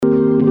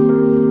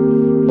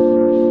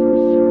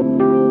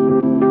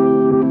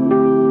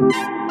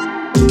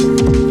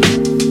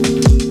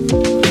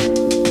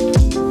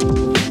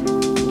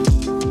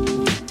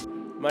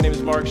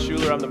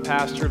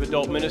pastor of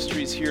adult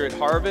ministries here at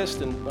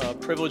Harvest, and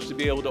privileged to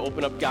be able to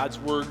open up God's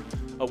Word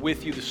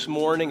with you this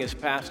morning as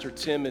Pastor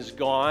Tim is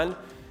gone.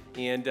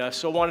 And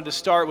so I wanted to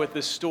start with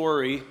this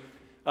story.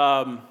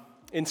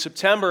 In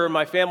September,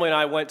 my family and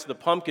I went to the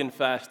Pumpkin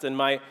Fest, and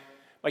my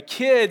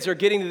kids are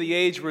getting to the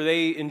age where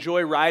they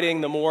enjoy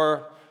riding the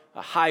more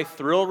high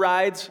thrill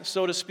rides,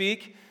 so to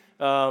speak.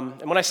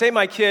 And when I say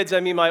my kids,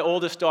 I mean my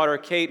oldest daughter,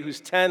 Kate, who's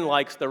 10,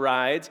 likes the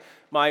rides.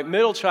 My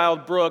middle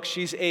child, Brooke,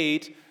 she's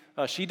 8.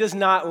 She does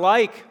not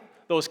like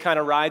those kind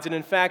of rides, and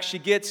in fact, she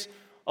gets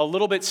a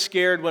little bit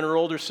scared when her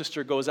older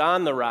sister goes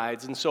on the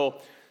rides. And so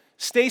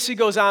Stacy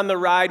goes on the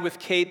ride with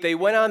Kate. They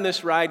went on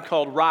this ride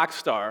called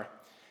Rockstar,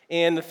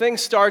 and the thing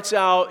starts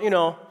out,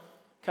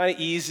 kind of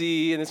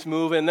easy, and it's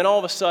moving, and then all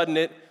of a sudden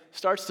it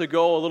starts to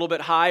go a little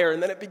bit higher,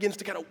 and then it begins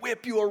to kind of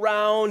whip you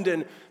around,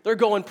 and they're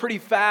going pretty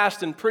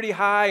fast and pretty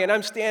high, and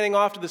I'm standing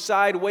off to the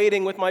side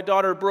waiting with my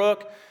daughter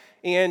Brooke,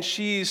 and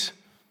she's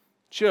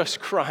just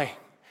crying.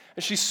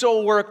 And she's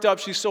so worked up,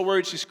 she's so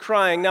worried, she's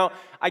crying. Now,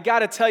 I got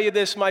to tell you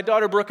this, my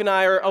daughter Brooke and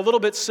I are a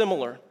little bit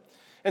similar.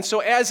 And so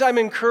as I'm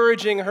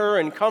encouraging her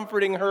and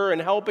comforting her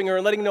and helping her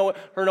and letting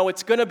her know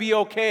it's going to be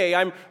okay,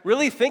 I'm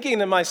really thinking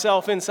to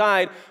myself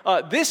inside,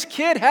 this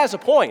kid has a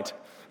point.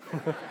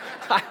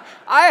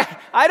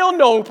 I don't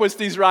know who puts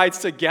these rides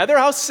together.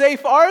 How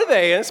safe are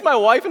they? And it's my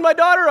wife and my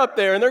daughter up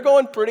there, and they're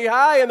going pretty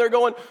high, and they're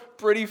going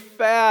pretty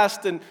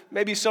fast, and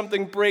maybe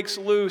something breaks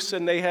loose,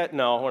 and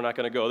no, we're not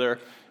going to go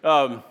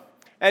there.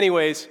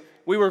 Anyways,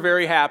 we were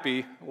very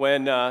happy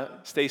when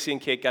Stacy and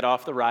Kate got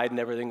off the ride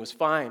and everything was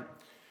fine.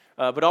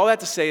 But all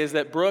that to say is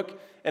that Brooke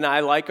and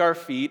I like our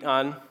feet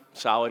on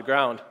solid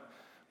ground.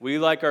 We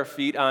like our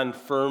feet on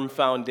firm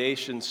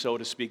foundation, so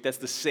to speak. That's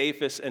the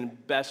safest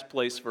and best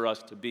place for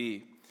us to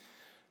be.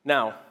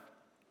 Now,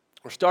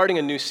 we're starting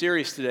a new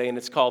series today, and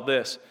it's called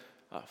this,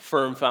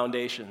 Firm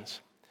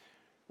Foundations.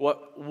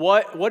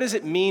 What does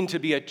it mean to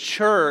be a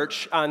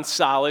church on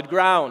solid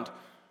ground?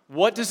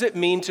 What does it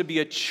mean to be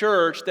a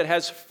church that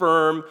has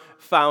firm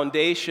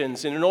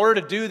foundations? And in order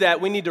to do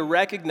that, we need to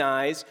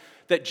recognize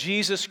that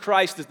Jesus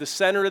Christ is the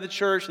center of the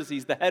church, that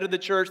He's the head of the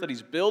church, that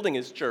He's building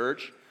His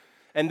church,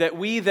 and that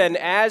we then,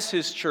 as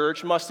His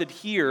church, must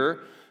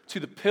adhere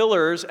to the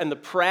pillars and the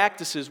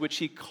practices which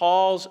He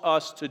calls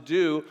us to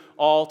do,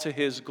 all to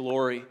His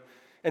glory.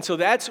 And so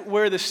that's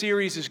where the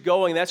series is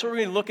going. That's what we're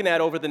going to be looking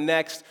at over the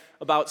next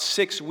about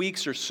 6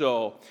 weeks or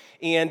so.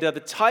 And the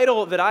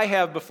title that I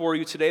have before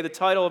you today, the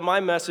title of my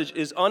message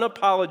is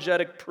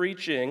Unapologetic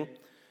Preaching,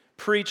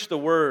 Preach the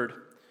Word.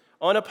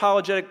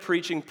 Unapologetic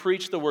Preaching,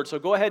 Preach the Word. So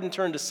go ahead and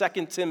turn to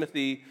 2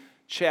 Timothy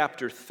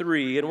chapter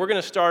 3, and we're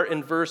going to start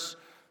in verse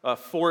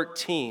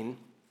 14.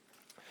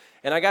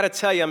 And I got to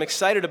tell you, I'm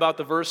excited about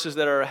the verses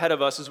that are ahead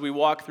of us as we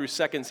walk through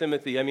 2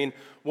 Timothy. I mean,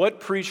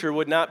 what preacher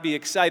would not be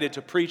excited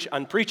to preach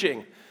on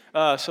preaching?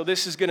 So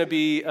this is going to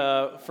be,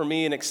 for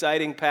me, an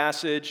exciting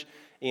passage,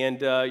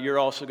 and you're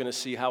also going to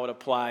see how it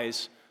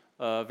applies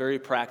very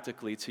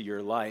practically to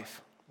your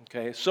life.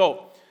 Okay,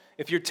 so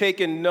if you're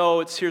taking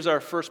notes, here's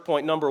our first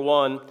point, number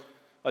 1.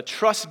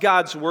 Trust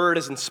God's Word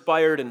as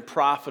inspired and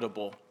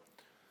profitable.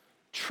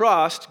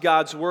 Trust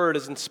God's Word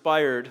as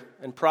inspired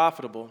and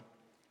profitable.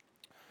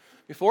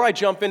 Before I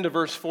jump into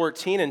verse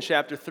 14 in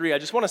chapter 3, I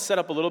just want to set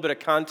up a little bit of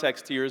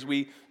context here as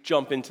we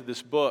jump into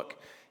this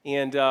book.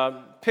 And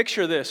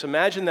picture this.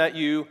 Imagine that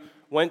you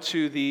went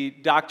to the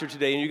doctor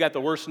today and you got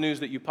the worst news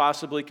that you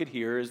possibly could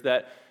hear, is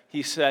that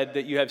he said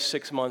that you have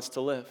 6 months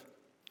to live.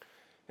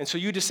 And so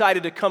you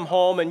decided to come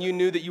home and you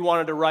knew that you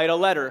wanted to write a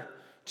letter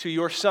to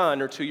your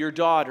son or to your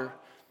daughter.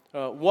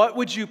 What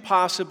would you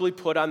possibly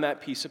put on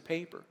that piece of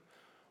paper?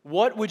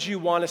 What would you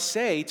want to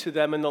say to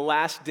them in the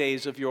last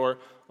days of your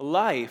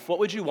life? What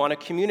would you want to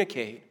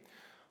communicate?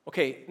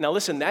 Okay, now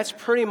listen, that's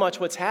pretty much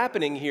what's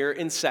happening here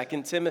in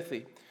 2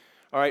 Timothy.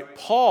 All right,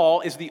 Paul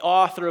is the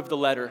author of the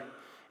letter,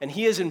 and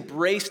he has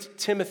embraced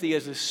Timothy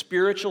as a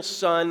spiritual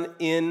son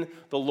in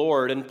the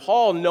Lord. And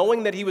Paul,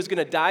 knowing that he was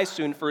going to die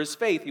soon for his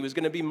faith, he was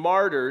going to be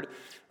martyred,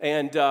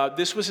 and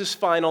this was his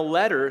final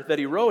letter that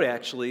he wrote,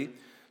 actually.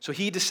 So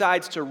he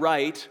decides to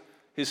write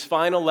his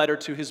final letter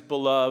to his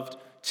beloved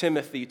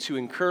Timothy to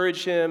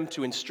encourage him,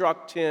 to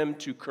instruct him,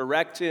 to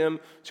correct him,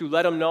 to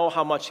let him know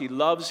how much he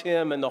loves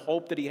him and the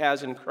hope that he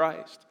has in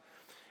Christ.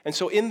 And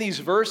so in these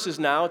verses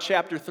now,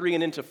 chapter 3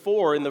 and into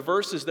 4, in the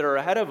verses that are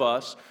ahead of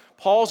us,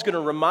 Paul's going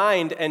to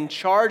remind and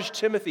charge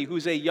Timothy,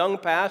 who's a young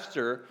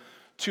pastor,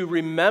 to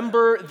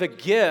remember the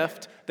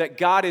gift that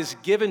God has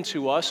given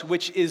to us,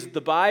 which is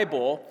the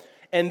Bible,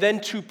 and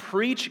then to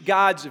preach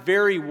God's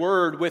very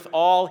word with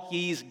all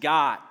he's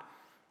got.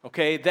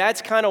 Okay,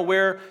 that's kind of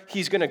where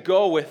he's going to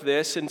go with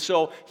this. And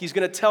so he's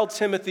going to tell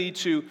Timothy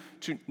to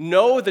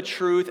know the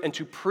truth and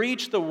to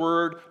preach the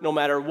word no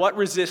matter what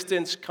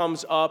resistance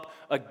comes up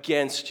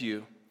against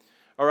you.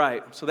 All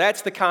right, so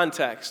that's the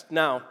context.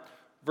 Now,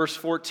 verse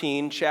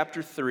 14,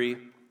 chapter 3,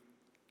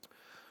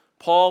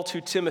 Paul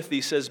to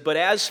Timothy says, "But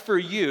as for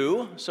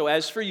you," so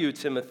as for you,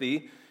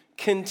 Timothy,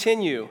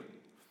 "continue."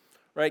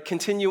 Right,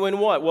 continue in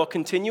what? Well,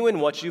 continue in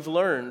what you've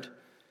learned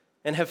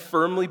and have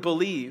firmly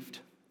believed,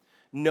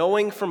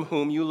 knowing from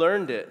whom you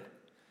learned it,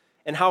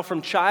 and how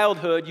from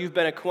childhood you've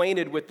been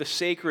acquainted with the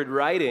sacred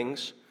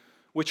writings,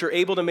 which are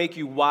able to make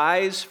you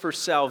wise for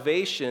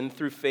salvation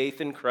through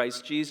faith in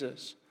Christ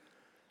Jesus.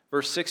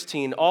 Verse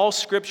 16, all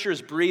Scripture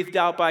is breathed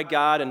out by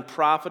God and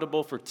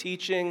profitable for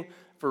teaching,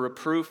 for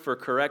reproof, for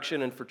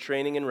correction, and for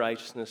training in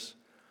righteousness,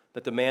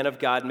 that the man of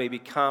God may be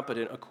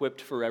competent, equipped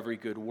for every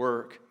good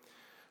work.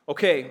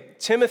 Okay,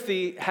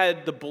 Timothy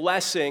had the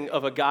blessing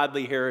of a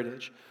godly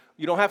heritage.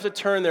 You don't have to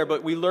turn there,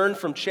 but we learned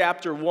from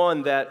chapter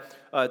 1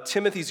 that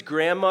Timothy's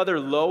grandmother,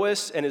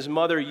 Lois, and his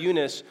mother,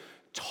 Eunice,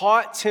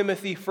 taught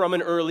Timothy from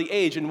an early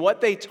age. And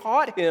what they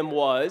taught him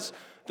was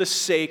the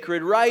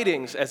sacred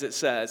writings, as it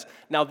says.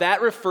 Now,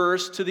 that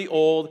refers to the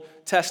Old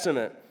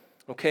Testament,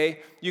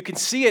 okay? You can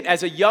see it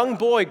as a young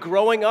boy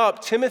growing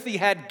up. Timothy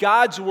had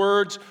God's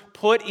words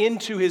put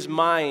into his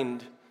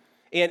mind.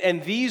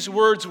 And these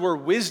words were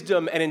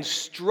wisdom and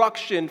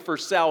instruction for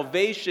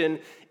salvation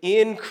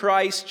in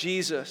Christ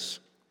Jesus.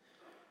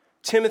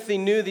 Timothy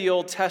knew the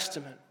Old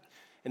Testament.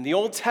 And the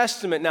Old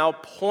Testament now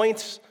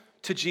points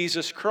to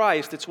Jesus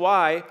Christ. It's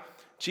why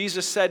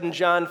Jesus said in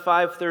John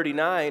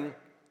 5:39,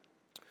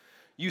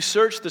 you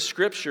search the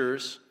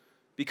Scriptures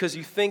because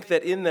you think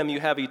that in them you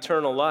have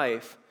eternal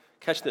life.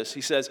 Catch this. He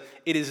says,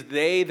 it is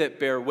they that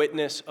bear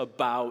witness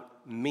about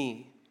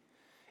me.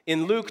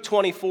 In Luke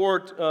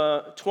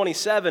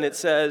 24:27, it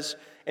says,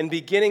 and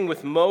beginning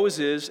with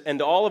Moses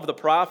and all of the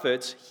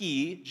prophets,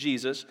 he,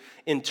 Jesus,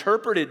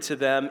 interpreted to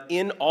them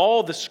in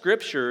all the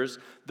Scriptures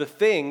the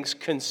things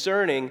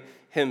concerning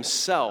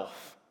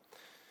himself.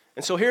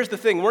 And so here's the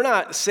thing. We're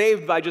not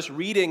saved by just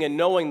reading and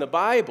knowing the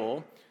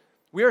Bible.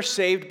 We are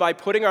saved by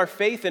putting our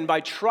faith in, by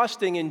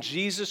trusting in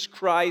Jesus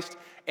Christ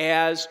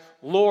as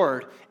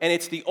Lord. And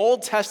it's the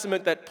Old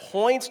Testament that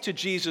points to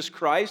Jesus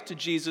Christ, to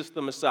Jesus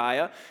the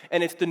Messiah,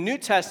 and it's the New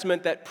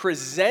Testament that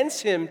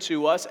presents him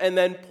to us and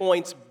then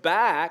points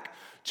back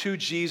to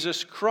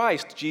Jesus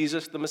Christ,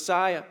 Jesus the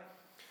Messiah.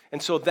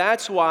 And so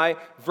that's why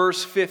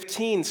verse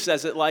 15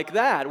 says it like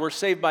that. We're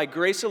saved by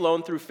grace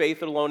alone, through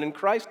faith alone, in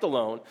Christ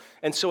alone.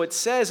 And so it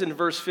says in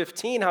verse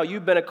 15 how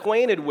you've been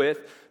acquainted with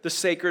the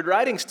sacred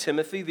writings,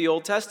 Timothy, the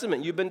Old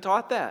Testament. You've been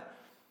taught that.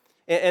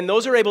 And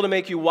those are able to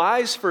make you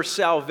wise for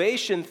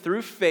salvation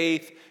through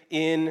faith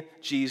in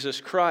Jesus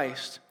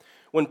Christ.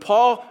 When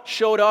Paul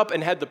showed up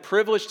and had the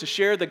privilege to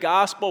share the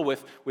gospel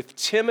with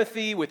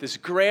Timothy, with his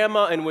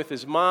grandma, and with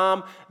his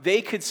mom,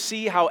 they could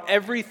see how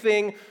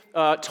everything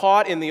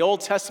taught in the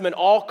Old Testament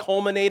all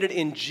culminated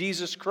in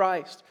Jesus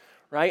Christ,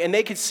 right? And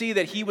they could see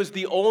that he was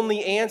the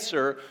only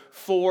answer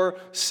for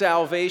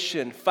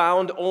salvation,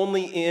 found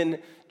only in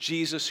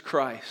Jesus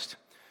Christ.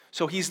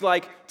 So he's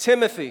like,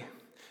 Timothy,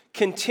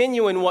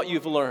 continue in what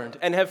you've learned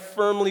and have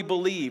firmly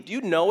believed.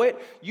 You know it.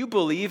 You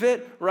believe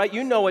it, right?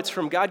 You know it's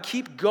from God.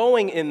 Keep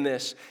going in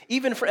this.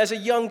 Even as a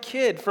young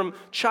kid, from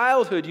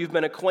childhood, you've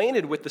been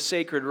acquainted with the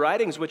sacred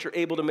writings, which are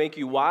able to make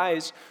you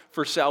wise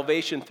for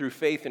salvation through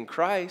faith in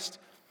Christ.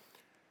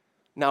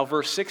 Now,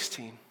 verse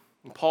 16.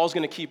 And Paul's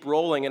going to keep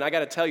rolling, and I got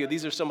to tell you,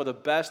 these are some of the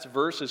best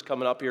verses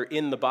coming up here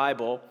in the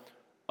Bible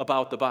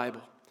about the Bible.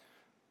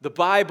 The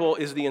Bible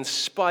is the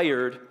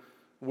inspired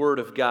Word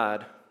of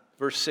God.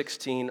 Verse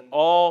 16,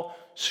 all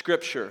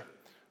Scripture,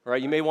 all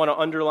right, you may want to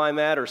underline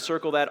that or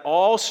circle that.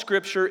 All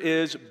Scripture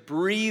is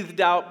breathed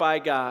out by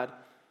God.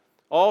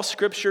 All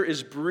Scripture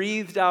is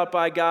breathed out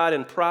by God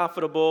and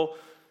profitable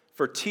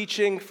for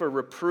teaching, for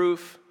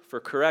reproof, for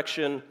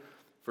correction,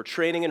 for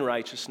training in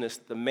righteousness,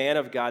 that the man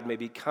of God may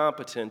be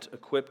competent,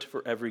 equipped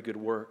for every good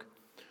work.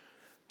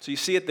 So you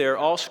see it there.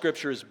 All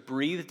Scripture is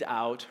breathed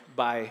out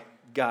by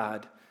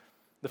God.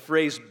 The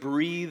phrase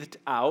breathed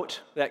out,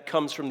 that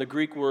comes from the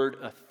Greek word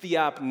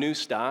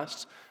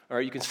theopneustos. All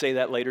right, you can say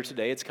that later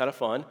today. It's kind of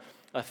fun.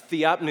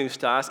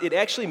 Theopneustos. It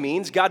actually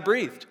means God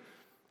breathed.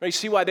 Right, you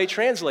see why they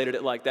translated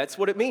it like that. That's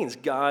what it means,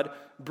 God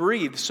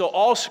breathed. So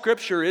all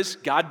Scripture is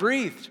God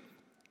breathed.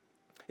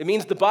 It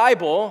means the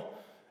Bible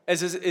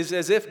is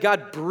as if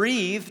God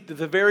breathed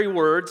the very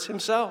words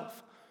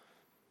himself.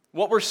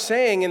 What we're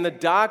saying in the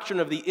doctrine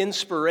of the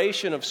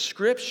inspiration of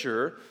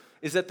Scripture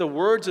is that the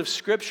words of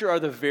Scripture are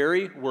the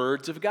very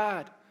words of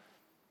God,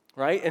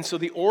 right? And so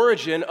the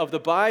origin of the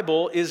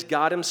Bible is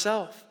God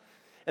himself.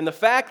 And the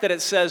fact that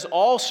it says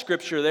all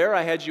Scripture there,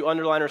 I had you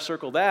underline or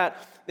circle that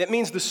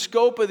means the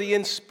scope of the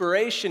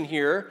inspiration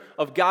here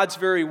of God's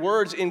very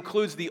words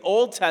includes the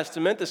Old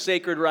Testament, the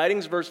sacred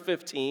writings, verse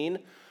 15,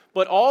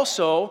 but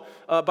also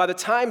by the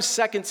time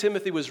 2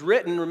 Timothy was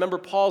written, remember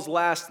Paul's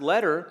last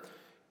letter,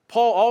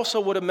 Paul also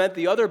would have meant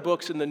the other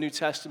books in the New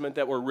Testament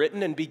that were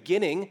written and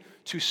beginning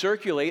to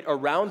circulate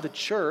around the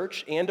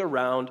church and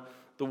around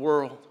the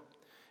world.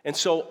 And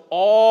so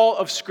all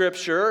of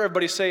Scripture,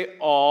 everybody say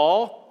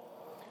all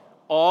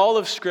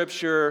of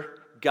Scripture,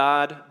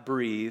 God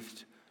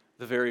breathed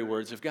the very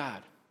words of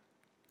God.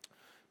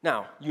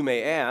 Now, you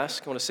may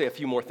ask, I want to say a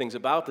few more things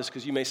about this,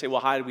 because you may say,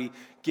 well, how did we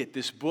get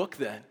this book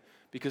then?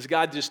 Because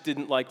God just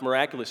didn't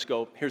miraculous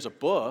go, here's a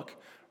book.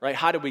 Right?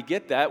 How did we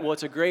get that? Well,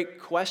 it's a great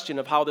question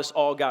of how this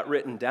all got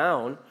written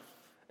down.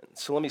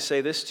 So let me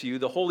say this to you.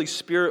 The Holy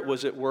Spirit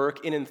was at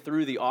work in and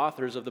through the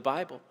authors of the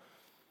Bible.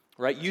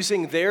 right?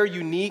 Using their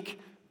unique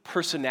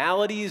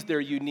personalities, their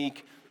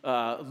unique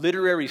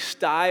literary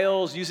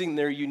styles, using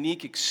their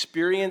unique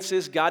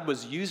experiences. God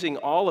was using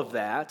all of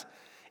that,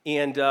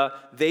 and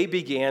they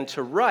began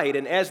to write.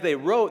 And as they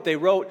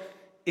wrote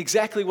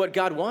exactly what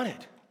God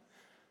wanted.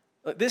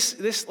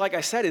 This, like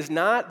I said,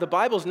 the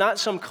Bible's not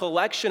some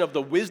collection of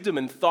the wisdom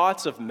and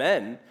thoughts of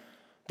men.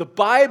 The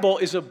Bible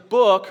is a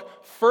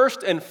book,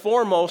 first and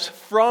foremost,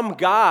 from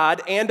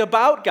God and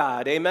about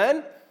God.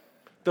 Amen?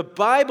 The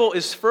Bible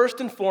is first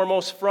and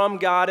foremost from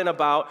God and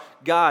about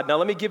God. Now,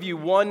 let me give you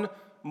two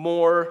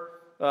more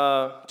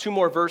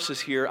verses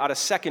here out of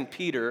 2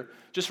 Peter.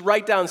 Just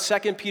write down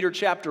 2 Peter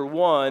chapter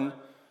 1,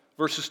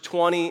 verses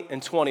 20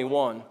 and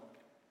 21.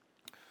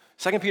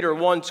 2 Peter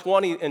 1,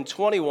 20 and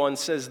 21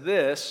 says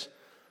this,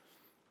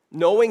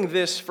 knowing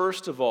this,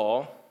 first of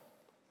all,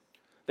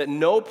 that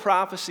no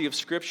prophecy of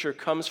Scripture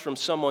comes from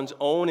someone's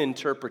own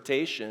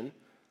interpretation,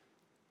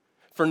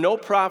 for no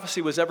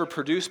prophecy was ever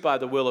produced by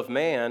the will of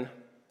man,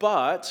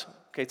 but,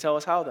 okay, tell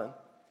us how then.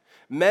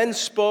 Men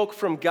spoke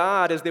from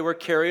God as they were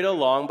carried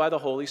along by the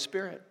Holy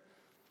Spirit.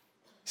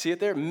 See it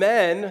there?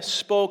 Men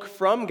spoke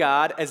from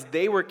God as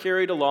they were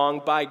carried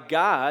along by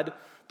God,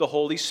 the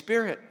Holy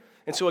Spirit.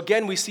 And so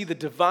again, we see the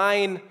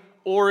divine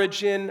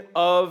origin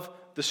of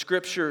the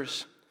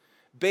Scriptures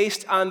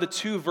based on the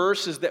two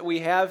verses that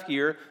we have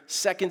here,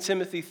 2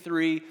 Timothy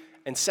 3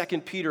 and 2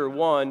 Peter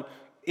 1.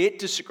 It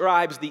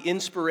describes the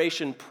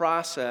inspiration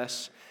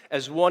process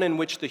as one in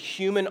which the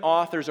human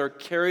authors are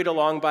carried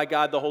along by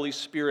God, the Holy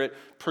Spirit,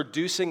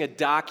 producing a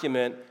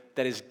document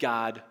that is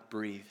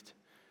God-breathed.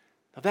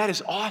 Now that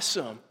is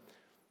awesome.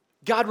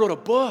 God wrote a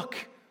book.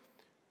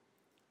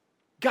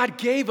 God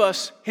gave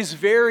us His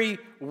very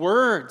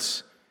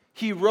words.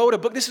 He wrote a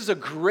book. This is a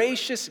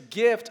gracious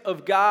gift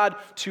of God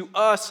to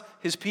us,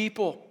 His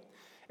people.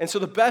 And so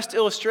the best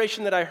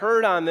illustration that I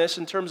heard on this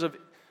in terms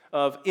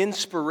of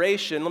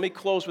inspiration, let me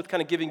close with kind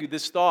of giving you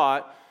this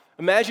thought.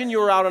 Imagine you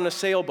were out on a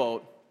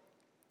sailboat.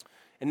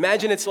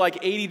 Imagine it's like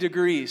 80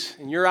 degrees,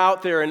 and you're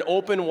out there in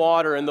open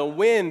water, and the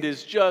wind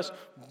is just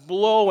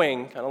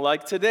blowing, kind of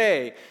like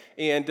today.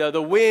 And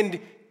the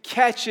wind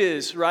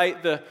catches,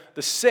 right, the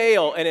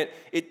sail, and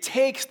it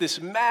takes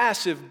this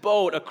massive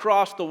boat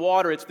across the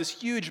water. It's this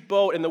huge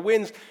boat, and the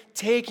wind's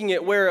taking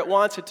it where it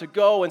wants it to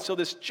go. And so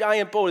this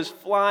giant boat is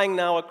flying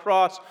now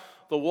across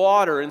the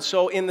water. And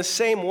so in the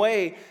same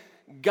way,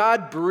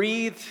 God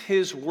breathed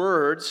His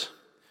words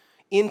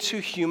into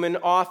human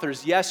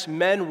authors. Yes,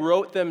 men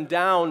wrote them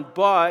down,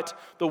 but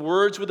the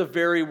words were the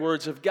very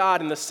words of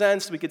God. In the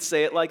sense, we could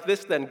say it like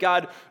this then.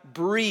 God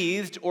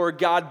breathed, or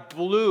God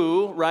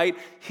blew, right,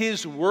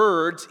 His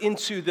words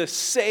into the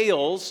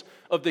sails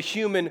of the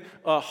human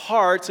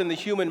hearts and the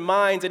human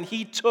minds, and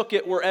He took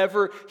it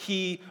wherever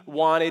He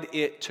wanted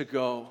it to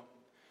go.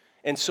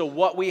 And so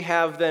what we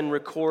have then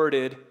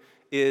recorded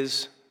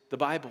is the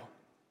Bible.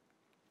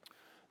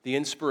 The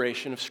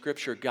inspiration of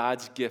Scripture,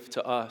 God's gift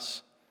to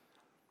us.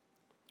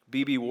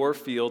 B.B.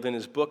 Warfield, in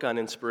his book on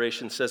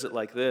inspiration, says it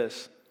like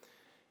this.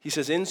 He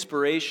says,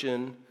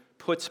 inspiration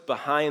puts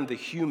behind the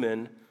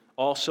human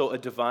also a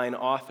divine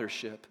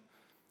authorship.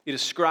 It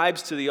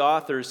ascribes to the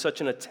authors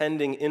such an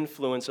attending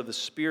influence of the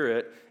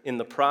Spirit in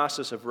the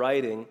process of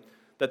writing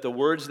that the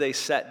words they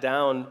set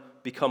down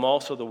become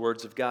also the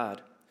words of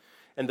God.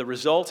 And the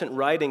resultant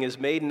writing is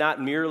made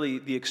not merely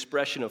the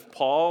expression of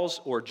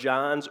Paul's or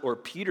John's or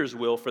Peter's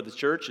will for the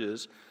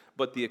churches,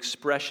 but the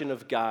expression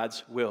of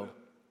God's will.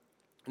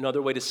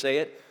 Another way to say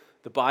it,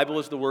 the Bible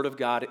is the Word of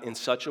God in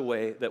such a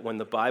way that when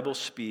the Bible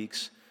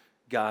speaks,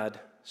 God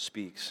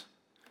speaks.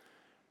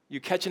 You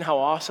catching how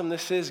awesome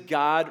this is?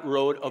 God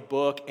wrote a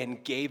book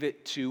and gave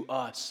it to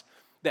us,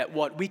 that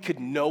what we could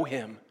know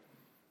Him,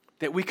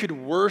 that we could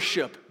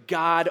worship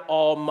God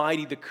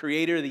Almighty, the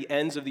Creator of the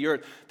ends of the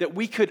earth, that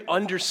we could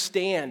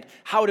understand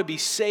how to be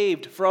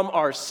saved from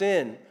our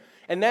sin.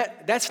 And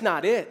that's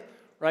not it,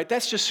 right?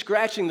 That's just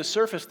scratching the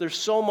surface. There's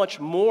so much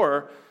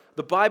more.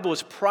 The Bible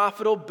is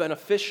profitable,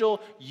 beneficial,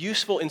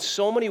 useful in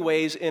so many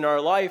ways in our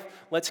life.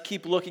 Let's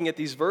keep looking at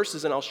these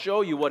verses, and I'll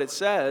show you what it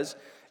says.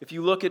 If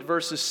you look at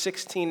verses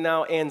 16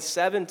 now and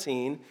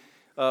 17,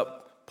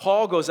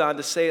 Paul goes on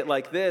to say it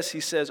like this. He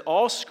says,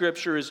 all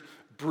Scripture is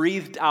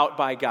breathed out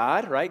by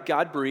God, right?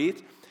 God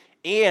breathed,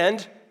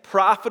 and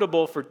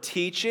profitable for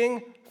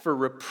teaching, for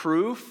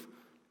reproof,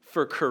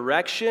 for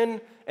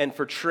correction, and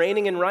for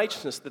training in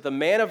righteousness, that the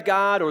man of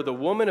God or the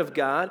woman of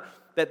God,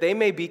 that they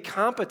may be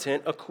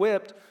competent,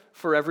 equipped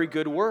for every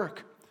good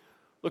work.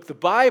 Look, the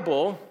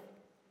Bible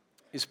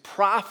is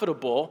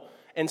profitable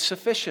and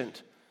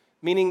sufficient,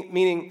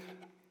 meaning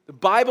the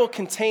Bible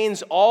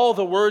contains all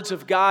the words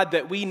of God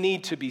that we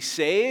need to be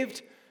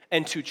saved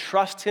and to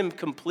trust Him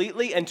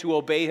completely and to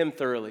obey Him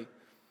thoroughly.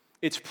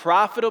 It's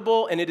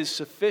profitable and it is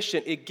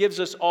sufficient. It gives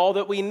us all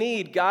that we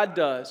need, God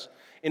does,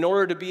 in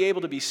order to be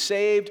able to be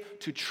saved,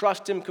 to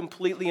trust Him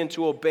completely, and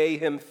to obey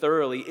Him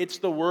thoroughly. It's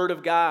the Word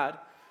of God.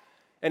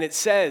 And it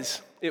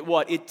says,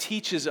 it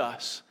teaches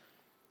us.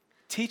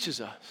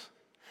 Teaches us.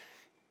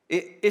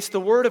 It's the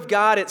Word of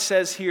God, it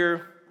says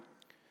here,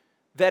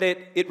 that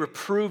it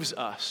reproves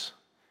us.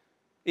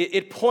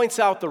 It points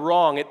out the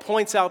wrong. It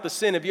points out the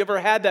sin. Have you ever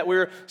had that where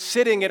you're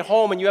sitting at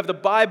home and you have the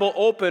Bible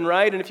open,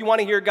 right? And if you want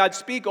to hear God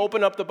speak,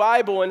 open up the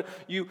Bible and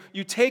you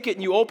take it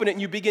and you open it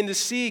and you begin to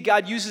see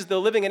God uses the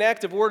living and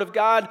active Word of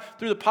God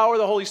through the power of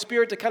the Holy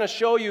Spirit to kind of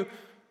show you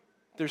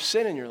there's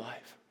sin in your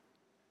life.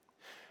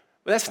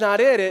 But that's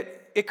not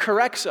it. It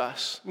corrects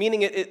us,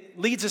 meaning it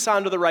leads us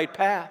onto the right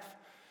path.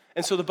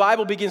 And so the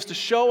Bible begins to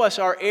show us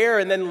our error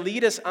and then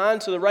lead us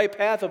onto the right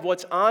path of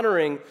what's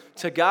honoring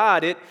to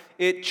God.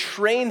 It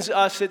trains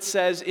us, it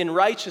says, in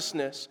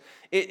righteousness.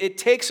 It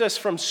takes us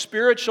from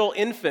spiritual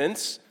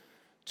infants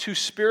to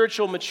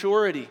spiritual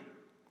maturity.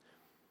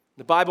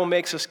 The Bible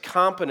makes us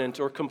competent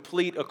or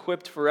complete,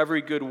 equipped for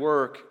every good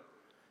work,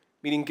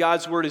 meaning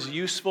God's Word is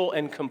useful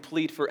and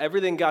complete for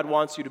everything God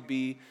wants you to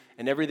be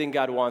and everything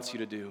God wants you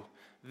to do.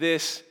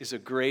 This is a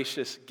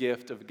gracious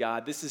gift of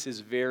God. This is His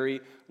very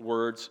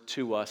words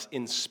to us,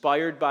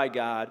 inspired by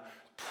God,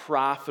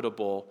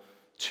 profitable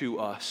to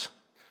us.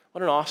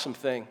 What an awesome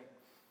thing.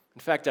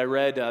 In fact, I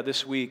read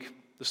this week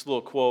this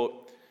little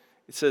quote.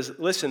 It says,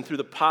 listen, through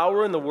the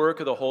power and the work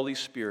of the Holy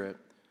Spirit,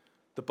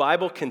 the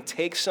Bible can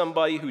take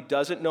somebody who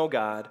doesn't know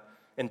God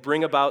and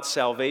bring about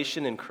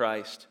salvation in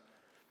Christ.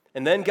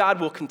 And then God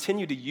will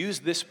continue to use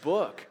this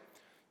book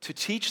to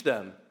teach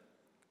them,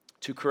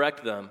 to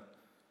correct them,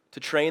 to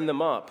train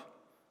them up,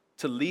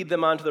 to lead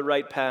them onto the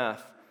right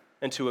path,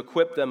 and to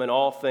equip them in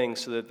all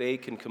things so that they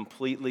can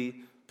completely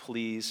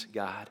please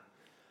God.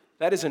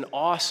 That is an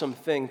awesome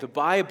thing. The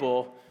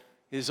Bible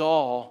is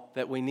all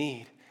that we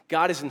need.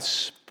 God has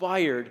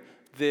inspired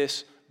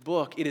this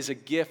book. It is a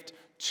gift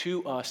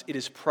to us. It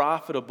is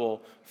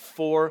profitable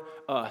for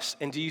us.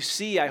 And do you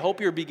see, I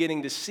hope you're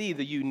beginning to see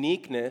the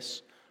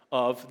uniqueness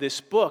of this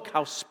book,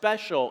 how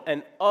special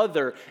and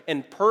other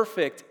and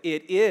perfect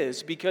it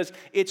is, because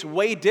it's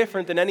way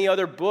different than any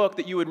other book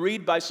that you would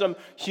read by some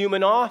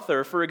human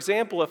author. For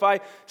example, if I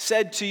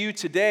said to you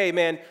today,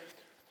 man,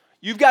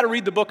 you've got to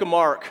read the book of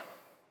Mark.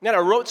 Man, I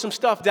wrote some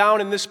stuff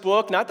down in this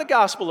book, not the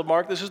Gospel of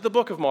Mark, this is the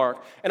book of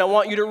Mark, and I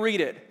want you to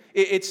read it.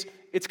 It's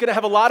going to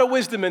have a lot of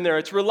wisdom in there.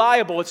 It's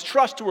reliable, it's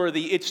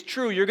trustworthy, it's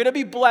true. You're going to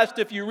be blessed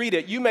if you read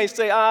it. You may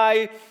say,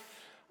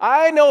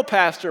 I know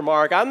Pastor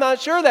Mark. I'm not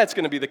sure that's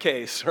going to be the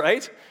case,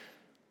 right?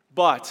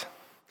 But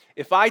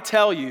if I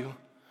tell you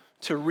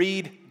to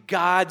read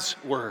God's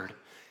Word,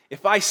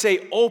 if I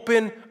say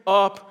open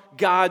up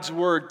God's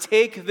Word,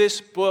 take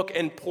this book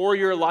and pour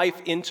your life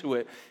into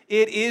it,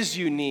 it is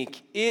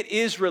unique, it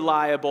is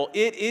reliable,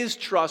 it is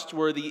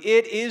trustworthy,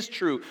 it is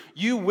true.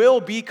 You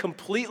will be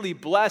completely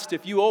blessed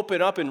if you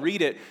open up and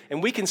read it.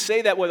 And we can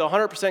say that with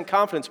 100%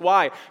 confidence.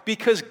 Why?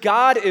 Because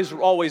God is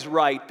always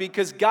right,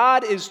 because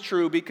God is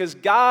true, because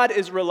God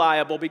is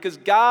reliable, because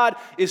God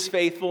is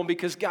faithful, and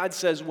because God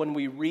says when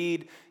we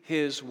read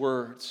His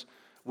words,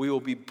 we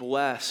will be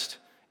blessed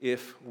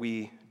if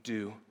we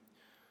do.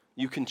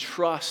 You can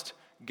trust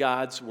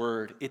God's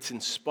Word. It's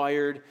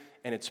inspired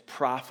and it's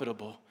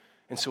profitable.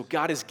 And so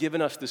God has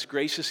given us this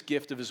gracious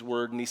gift of His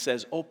Word, and He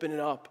says, open it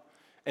up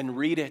and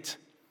read it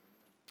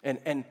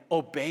and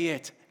obey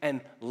it and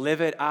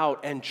live it out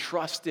and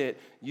trust it.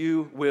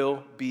 You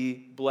will be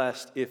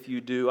blessed if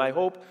you do. I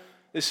hope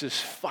this is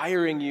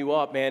firing you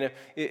up, man.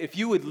 If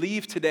you would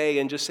leave today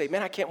and just say,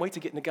 man, I can't wait to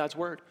get into God's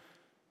Word.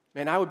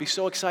 Man, I would be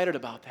so excited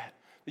about that.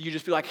 You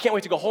just feel like, I can't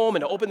wait to go home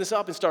and to open this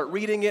up and start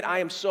reading it. I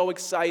am so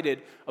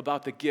excited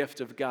about the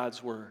gift of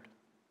God's Word.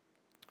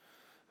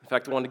 In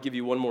fact, I want to give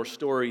you one more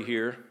story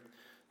here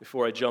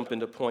before I jump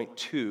into point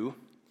 2.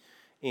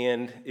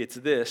 And it's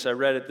this. I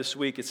read it this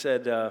week. It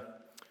said, it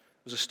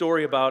was a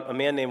story about a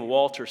man named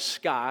Walter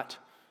Scott,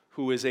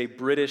 who is a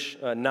British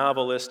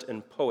novelist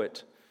and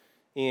poet.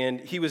 And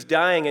he was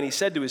dying, and he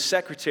said to his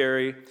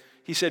secretary,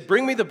 he said,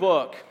 bring me the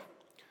book.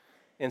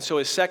 And so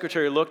his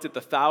secretary looked at the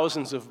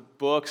thousands of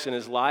books in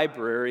his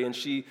library, and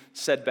she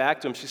said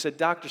back to him, she said,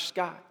 Dr.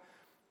 Scott,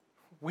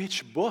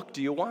 which book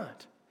do you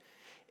want?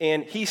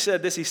 And he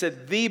said this, he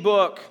said, the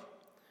book.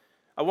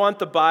 I want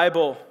the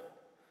Bible,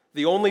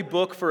 the only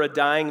book for a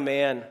dying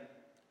man.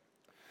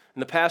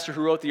 And the pastor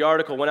who wrote the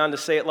article went on to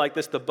say it like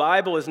this, the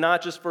Bible is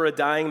not just for a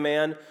dying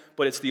man,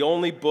 but it's the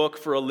only book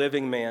for a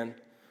living man.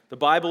 The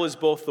Bible is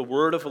both the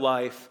word of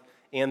life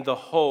and the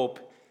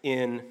hope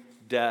in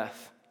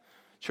death.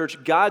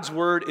 Church, God's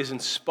Word is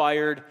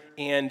inspired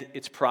and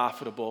it's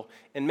profitable.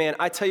 And man,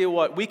 I tell you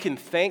what, we can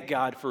thank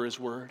God for His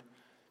Word.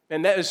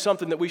 And that is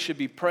something that we should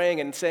be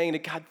praying and saying to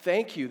God,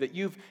 thank you that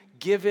you've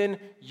given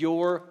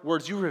your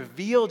words. You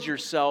revealed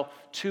yourself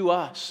to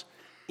us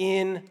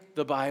in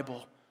the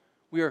Bible.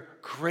 We are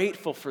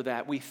grateful for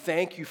that. We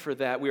thank you for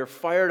that. We are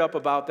fired up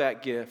about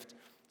that gift,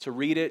 to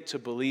read it, to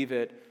believe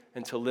it,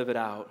 and to live it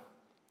out.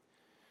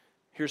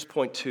 Here's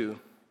point 2.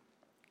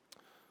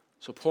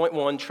 So point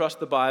 1, trust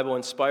the Bible,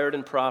 inspired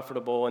and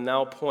profitable. And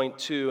now point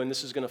 2, and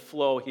this is going to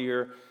flow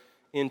here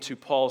into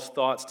Paul's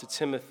thoughts to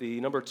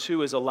Timothy. Number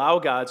 2 is allow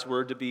God's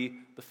Word to be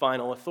the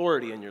final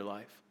authority in your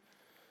life.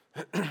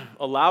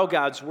 Allow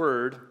God's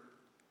Word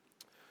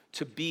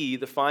to be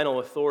the final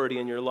authority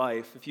in your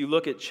life. If you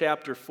look at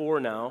chapter 4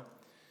 now,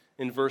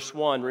 in verse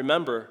 1,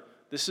 remember,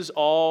 this is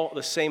all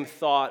the same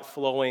thought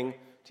flowing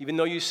even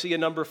though you see a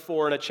number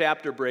 4 and a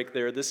chapter break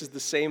there, this is the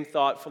same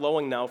thought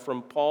flowing now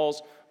from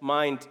Paul's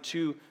mind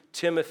to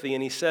Timothy.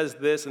 And he says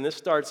this, and this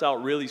starts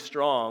out really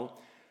strong.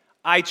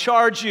 I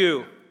charge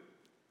you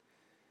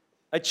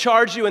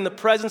in the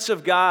presence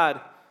of God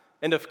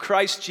and of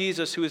Christ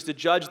Jesus, who is to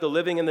judge the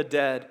living and the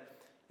dead,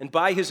 and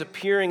by his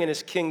appearing in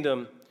his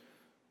kingdom,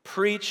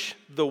 preach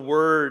the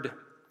word.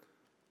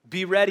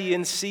 Be ready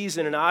in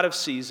season and out of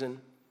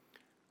season.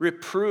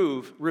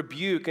 Reprove,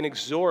 rebuke, and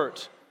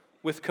exhort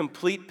with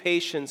complete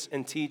patience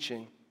and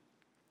teaching.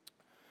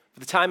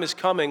 For the time is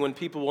coming when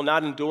people will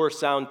not endure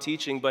sound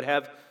teaching, but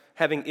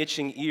having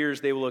itching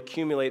ears, they will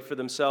accumulate for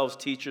themselves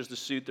teachers to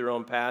suit their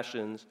own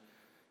passions,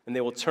 and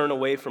they will turn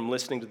away from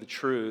listening to the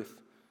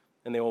truth,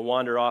 and they will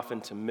wander off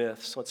into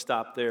myths. Let's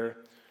stop there.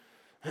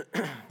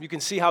 You can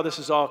see how this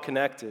is all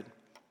connected.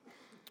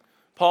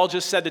 Paul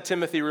just said to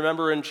Timothy,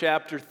 remember in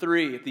chapter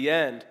 3 at the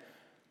end,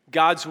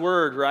 God's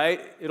word,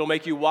 right? It'll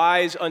make you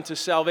wise unto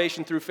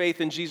salvation through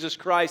faith in Jesus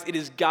Christ. It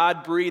is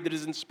God-breathed. It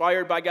is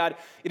inspired by God.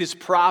 It is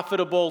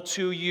profitable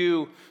to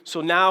you.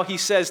 So now he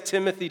says,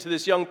 Timothy, to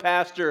this young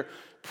pastor,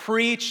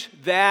 preach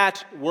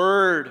that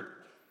word.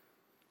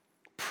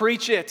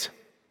 Preach it.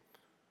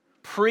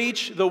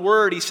 Preach the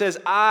word. He says,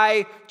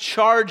 I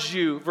charge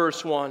you,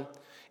 verse 1,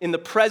 in the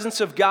presence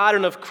of God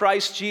and of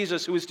Christ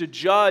Jesus, who is to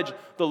judge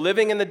the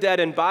living and the dead,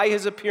 and by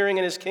his appearing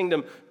in his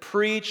kingdom,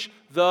 preach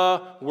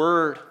the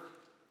word.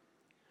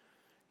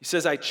 He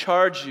says, I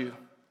charge you.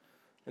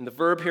 And the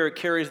verb here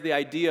carries the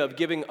idea of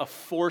giving a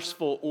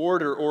forceful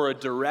order or a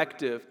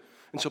directive.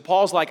 And so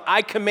Paul's like,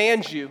 I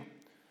command you,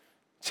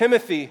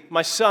 Timothy,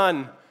 my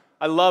son,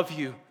 I love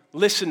you.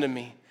 Listen to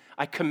me.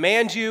 I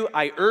command you,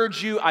 I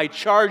urge you, I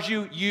charge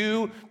you,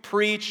 you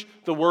preach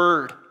the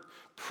word.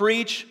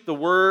 Preach the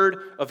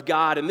word of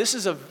God. And this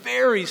is a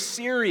very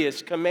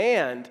serious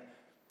command.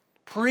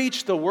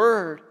 Preach the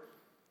word.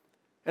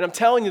 And I'm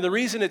telling you, the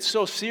reason it's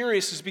so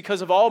serious is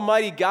because of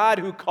Almighty God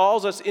who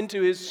calls us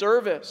into his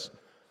service.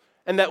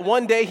 And that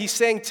one day he's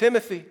saying,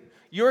 Timothy,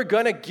 you're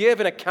going to give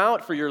an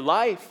account for your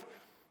life.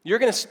 You're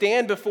going to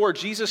stand before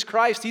Jesus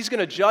Christ. He's going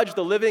to judge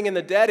the living and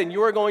the dead, and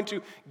you are going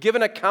to give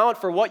an account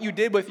for what you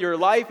did with your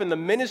life and the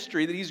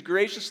ministry that he's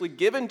graciously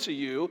given to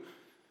you.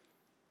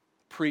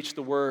 Preach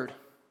the word.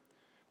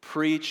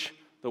 Preach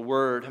the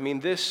word. I mean,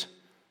 this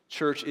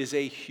church is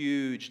a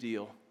huge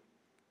deal.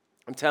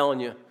 I'm telling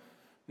you,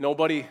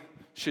 nobody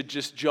should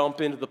just jump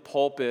into the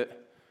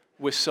pulpit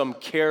with some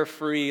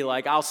carefree,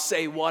 like, I'll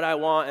say what I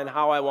want and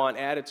how I want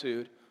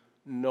attitude.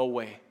 No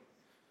way.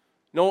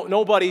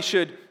 Nobody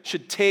should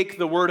take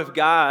the word of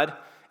God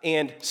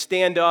and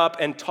stand up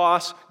and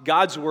toss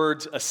God's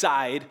words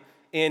aside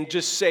and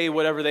just say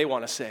whatever they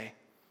want to say.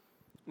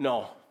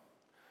 No.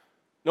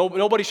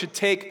 Nobody should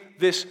take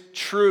this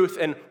truth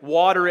and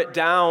water it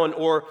down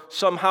or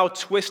somehow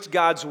twist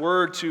God's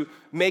word to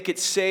make it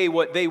say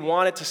what they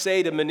want it to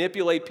say, to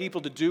manipulate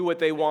people to do what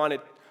they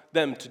wanted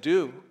them to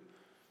do.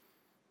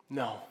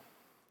 No.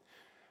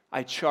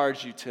 I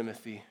charge you,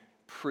 Timothy,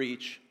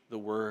 preach the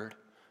word.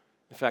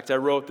 In fact, I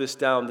wrote this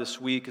down this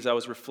week as I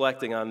was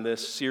reflecting on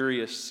this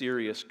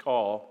serious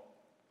call.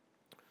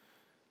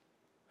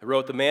 I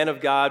wrote, the man of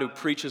God who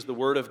preaches the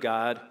word of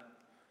God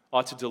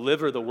ought to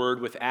deliver the word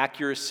with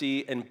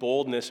accuracy and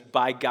boldness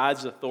by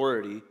God's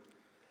authority,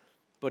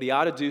 but he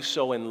ought to do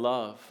so in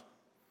love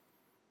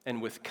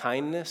and with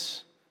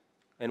kindness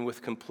and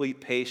with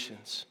complete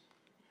patience,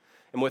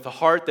 and with a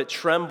heart that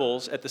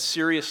trembles at the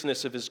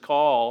seriousness of his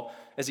call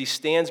as he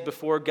stands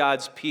before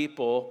God's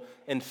people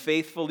and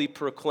faithfully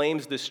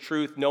proclaims this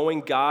truth,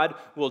 knowing God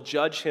will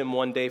judge him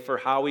one day for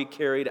how he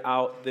carried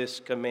out this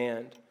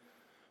command.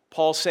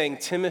 Paul's saying,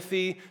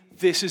 Timothy,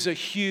 this is a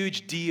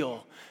huge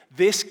deal.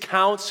 This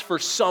counts for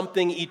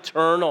something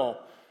eternal.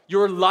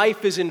 Your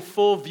life is in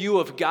full view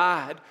of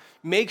God.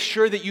 Make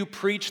sure that you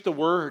preach the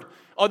word.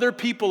 Other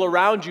people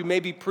around you may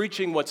be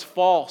preaching what's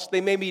false.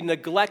 They may be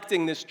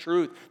neglecting this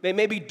truth. They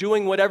may be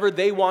doing whatever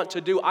they want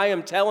to do. I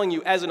am telling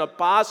you, as an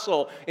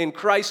apostle in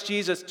Christ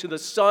Jesus, to the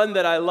Son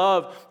that I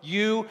love,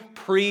 you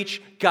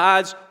preach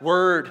God's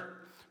word.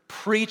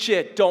 Preach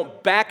it.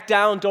 Don't back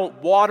down.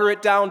 Don't water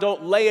it down.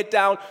 Don't lay it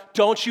down.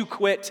 Don't you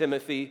quit,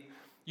 Timothy.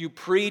 You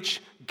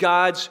preach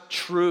God's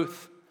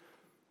truth.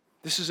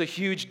 This is a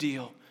huge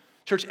deal.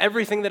 Church,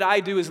 everything that I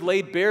do is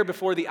laid bare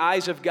before the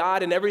eyes of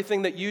God, and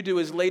everything that you do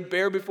is laid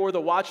bare before the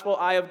watchful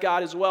eye of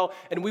God as well.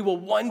 And we will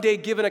one day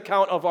give an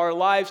account of our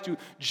lives to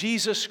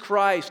Jesus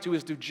Christ, who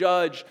is to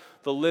judge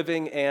the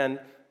living and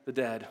the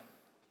dead.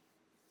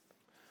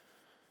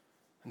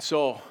 And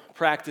so,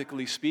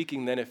 practically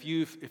speaking, then, if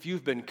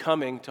you've been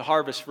coming to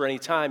Harvest for any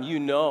time, you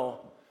know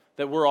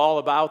that we're all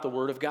about the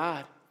Word of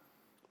God.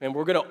 And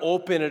we're going to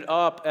open it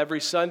up every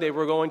Sunday.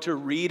 We're going to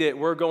read it.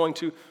 We're going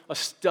to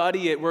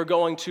study it. We're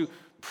going to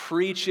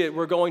preach it.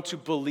 We're going to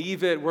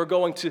believe it. We're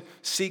going to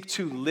seek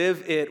to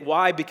live it.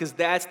 Why? Because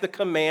that's the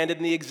command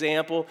and the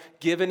example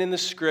given in the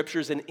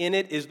Scriptures, and in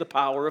it is the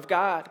power of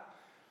God.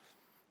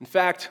 In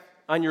fact,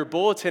 on your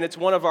bulletin, it's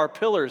one of our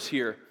pillars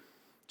here,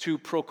 to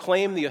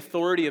proclaim the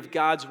authority of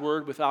God's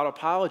word without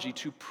apology,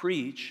 to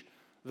preach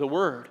the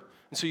word.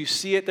 And so you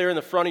see it there in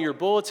the front of your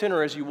bulletin,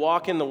 or as you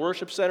walk in the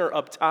worship center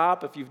up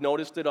top, if you've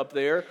noticed it up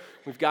there.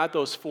 We've got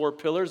those 4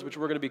 pillars, which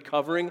we're going to be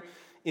covering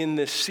in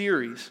this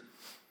series.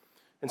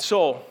 And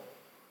so,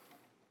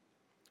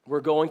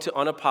 we're going to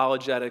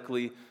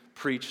unapologetically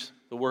preach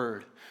the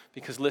word.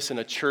 Because listen,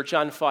 a church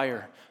on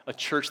fire, a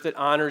church that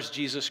honors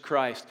Jesus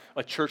Christ,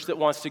 a church that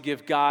wants to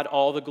give God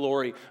all the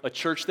glory, a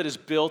church that is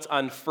built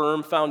on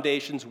firm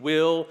foundations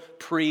will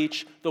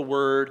preach the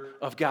word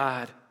of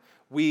God.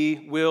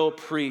 We will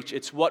preach.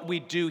 It's what we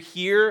do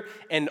here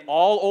and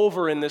all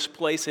over in this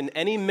place in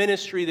any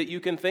ministry that you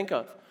can think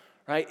of,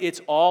 right? It's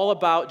all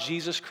about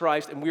Jesus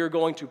Christ, and we are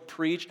going to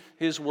preach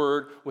his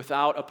word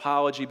without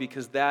apology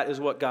because that is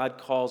what God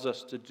calls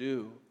us to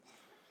do.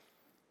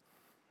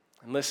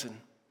 And listen,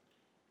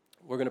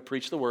 we're going to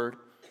preach the word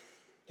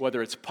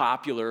whether it's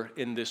popular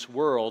in this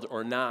world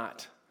or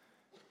not.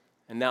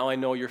 And now I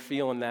know you're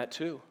feeling that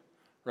too,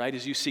 right?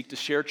 As you seek to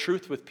share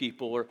truth with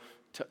people or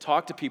to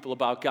talk to people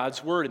about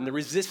God's word and the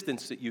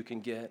resistance that you can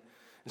get.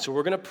 And so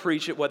we're going to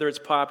preach it whether it's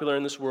popular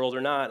in this world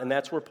or not. And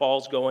that's where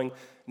Paul's going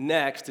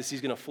next as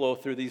he's going to flow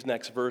through these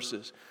next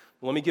verses.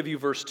 Well, let me give you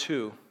verse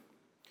 2.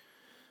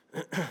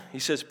 He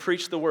says,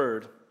 preach the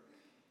word.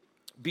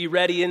 Be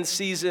ready in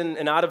season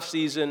and out of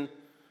season.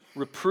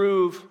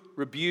 Reprove,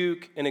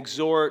 rebuke, and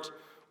exhort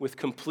with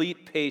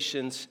complete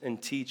patience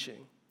and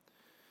teaching.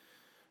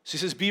 So he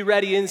says, be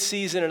ready in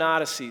season and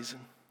out of season.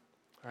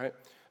 All right?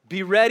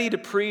 Be ready to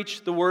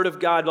preach the word of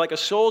God like a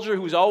soldier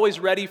who's always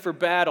ready for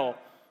battle,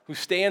 who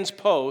stands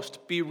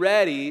post. Be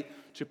ready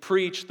to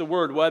preach the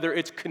word, whether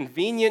it's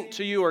convenient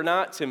to you or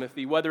not,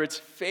 Timothy, whether it's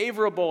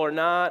favorable or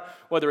not,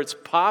 whether it's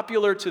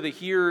popular to the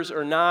hearers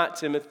or not,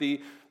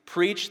 Timothy.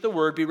 Preach the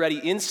word. Be ready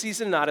in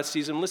season and out of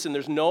season. Listen,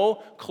 there's no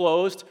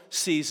closed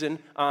season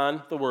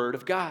on the word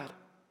of God.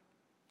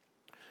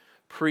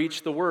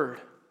 Preach the word.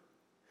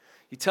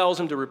 He tells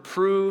him to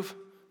reprove,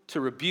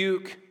 to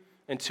rebuke,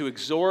 and to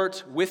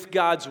exhort with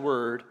God's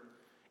word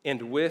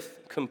and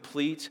with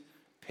complete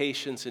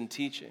patience and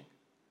teaching.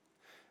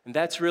 And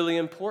that's really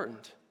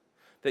important,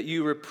 that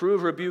you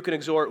reprove, rebuke, and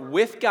exhort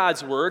with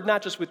God's word,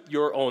 not just with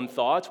your own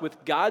thoughts,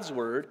 with God's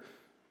word,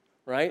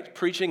 right?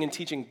 Preaching and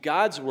teaching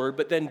God's word,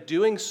 but then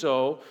doing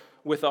so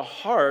with a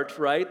heart,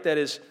 right, that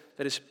is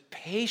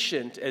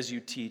patient as you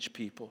teach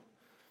people.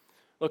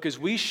 Look, as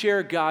we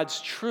share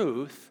God's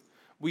truth,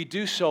 we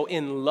do so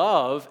in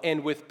love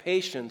and with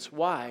patience.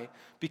 Why?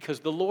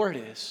 Because the Lord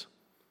is.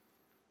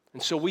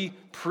 And so we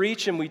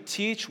preach and we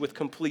teach with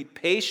complete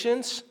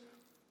patience.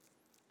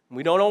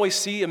 We don't always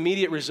see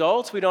immediate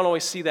results. We don't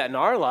always see that in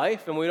our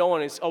life, and we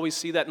don't always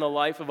see that in the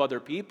life of other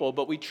people,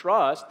 but we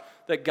trust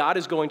that God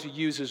is going to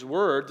use his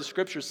word. The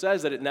scripture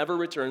says that it never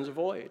returns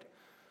void,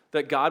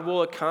 that God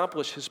will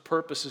accomplish his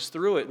purposes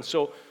through it. And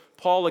so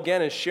Paul,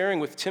 again, is sharing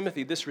with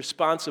Timothy this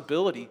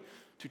responsibility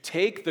to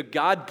take the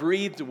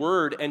God-breathed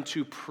word and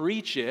to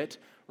preach it,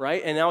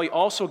 right? And now he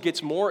also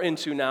gets more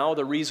into now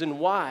the reason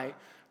why,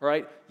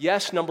 right?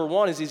 Yes, number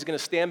one is he's going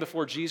to stand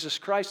before Jesus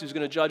Christ, who's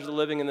going to judge the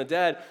living and the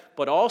dead.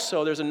 But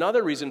also there's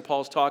another reason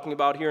Paul's talking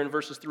about here in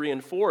verses 3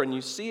 and 4, and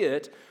you see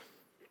it.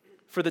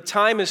 For the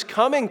time is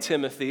coming,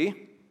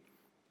 Timothy.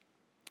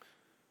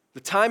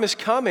 The time is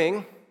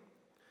coming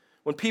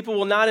when people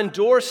will not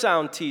endure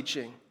sound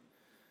teaching,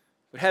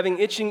 but having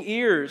itching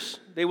ears,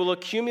 they will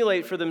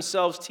accumulate for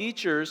themselves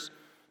teachers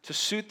to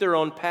suit their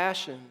own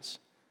passions.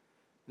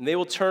 And they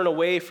will turn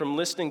away from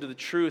listening to the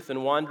truth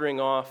and wandering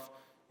off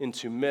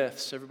into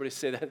myths. Everybody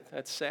say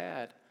that's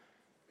sad.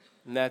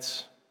 And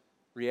that's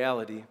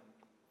reality.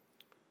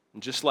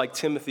 And just like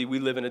Timothy, we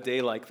live in a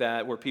day like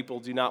that where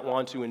people do not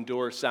want to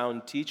endure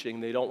sound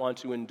teaching. They don't want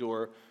to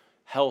endure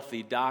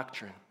healthy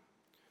doctrine.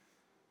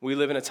 We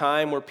live in a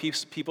time where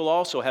people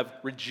also have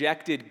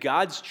rejected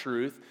God's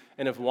truth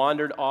and have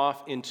wandered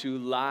off into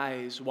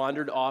lies,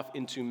 wandered off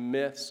into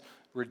myths,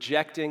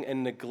 rejecting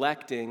and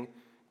neglecting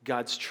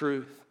God's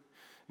truth.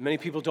 Many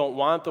people don't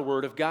want the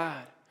word of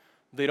God.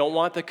 They don't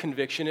want the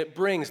conviction it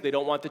brings. They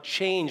don't want the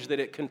change that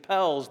it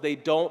compels. They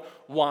don't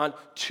want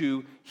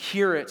to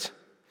hear it.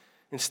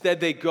 Instead,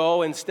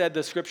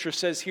 the scripture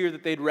says here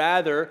that they'd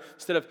rather,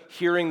 instead of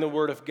hearing the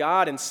word of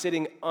God and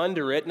sitting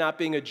under it, not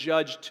being a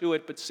judge to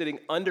it, but sitting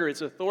under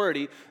its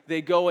authority,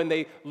 they go and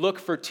they look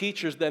for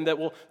teachers then that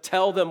will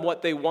tell them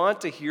what they want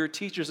to hear.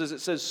 Teachers, as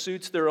it says,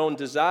 suits their own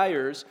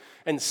desires.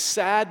 And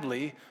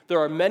sadly, there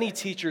are many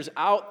teachers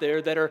out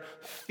there that are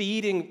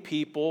feeding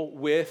people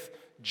with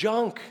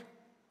junk.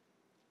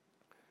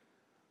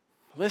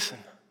 Listen,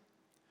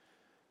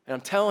 and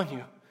I'm telling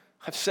you,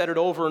 I've said it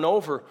over and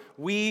over.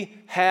 We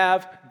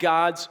have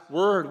God's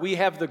word. We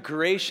have the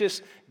gracious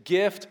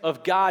gift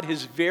of God,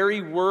 his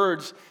very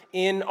words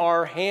in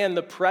our hand,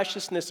 the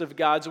preciousness of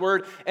God's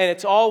word, and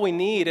it's all we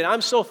need. And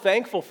I'm so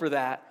thankful for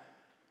that.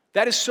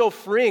 That is so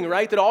freeing,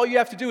 right? That all you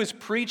have to do is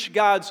preach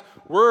God's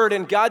word,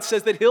 and God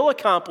says that he'll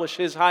accomplish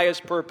his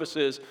highest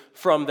purposes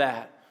from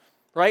that,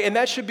 right? And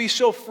that should be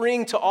so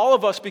freeing to all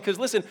of us because,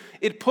 listen,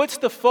 it puts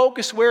the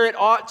focus where it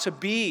ought to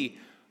be.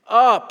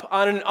 up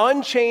on an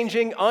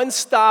unchanging,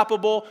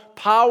 unstoppable,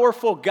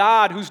 powerful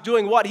God who's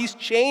doing what? He's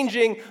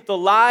changing the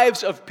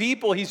lives of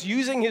people. He's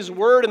using His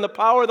Word and the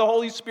power of the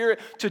Holy Spirit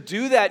to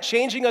do that,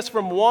 changing us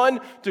from one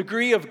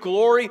degree of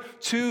glory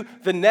to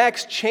the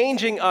next,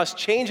 changing us,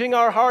 changing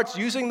our hearts,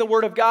 using the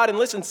Word of God, and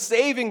listen,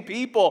 saving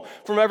people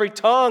from every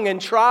tongue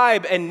and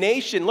tribe and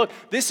nation. Look,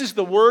 this is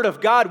the Word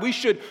of God. We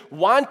should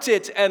want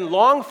it and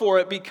long for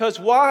it because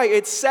why?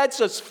 It sets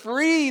us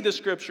free, the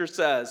Scripture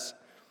says.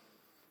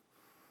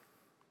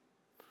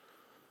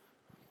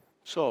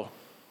 So,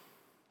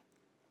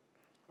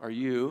 are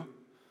you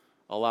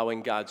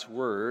allowing God's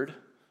Word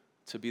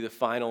to be the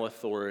final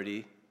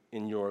authority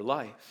in your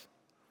life?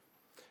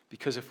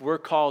 Because if we're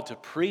called to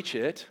preach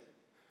it,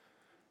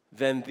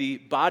 then the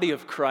body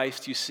of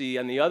Christ, you see,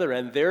 on the other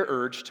end, they're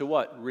urged to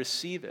what?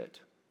 Receive it.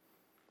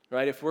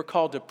 Right? If we're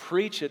called to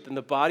preach it, then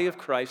the body of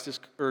Christ is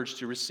urged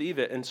to receive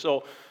it. And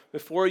so,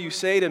 before you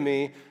say to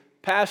me,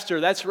 Pastor,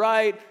 that's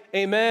right,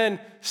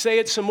 amen, say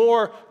it some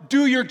more,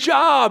 do your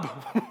job.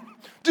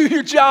 Do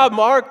your job,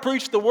 Mark.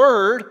 Preach the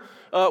Word,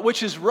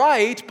 which is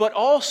right, but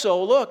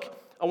also, look,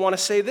 I want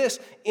to say this.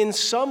 In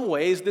some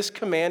ways, this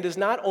command is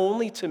not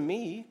only to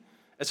me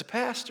as a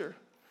pastor.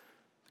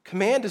 The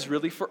command is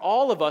really for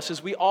all of us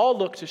as we all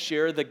look to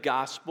share the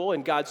gospel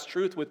and God's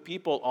truth with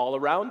people all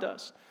around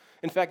us.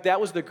 In fact, that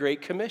was the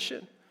Great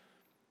Commission,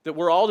 that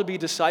we're all to be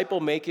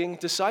disciple-making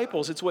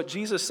disciples. It's what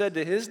Jesus said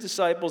to His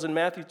disciples in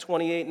Matthew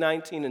 28,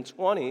 19, and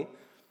 20.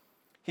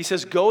 He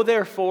says, go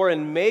therefore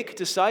and make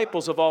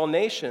disciples of all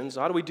nations.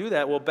 How do we do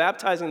that? Well,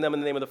 baptizing them in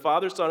the name of the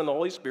Father, Son, and the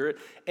Holy Spirit,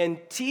 and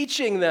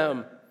teaching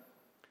them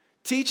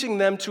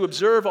to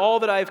observe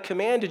all that I have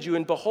commanded you.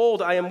 And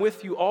behold, I am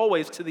with you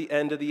always to the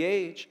end of the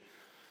age.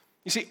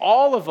 You see,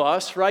 all of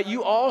us, right,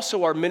 you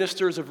also are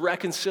ministers of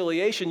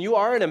reconciliation. You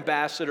are an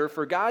ambassador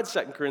for God,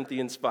 2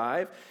 Corinthians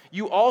 5.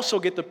 You also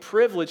get the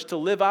privilege to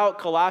live out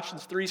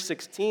Colossians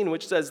 3:16,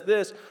 which says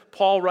this,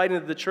 Paul writing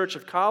to the church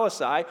of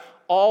Colossae,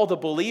 all the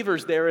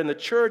believers there in the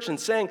church, and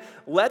saying,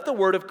 let the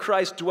word of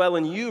Christ dwell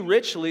in you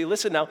richly.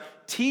 Listen now,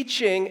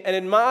 teaching and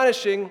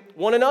admonishing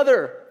one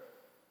another.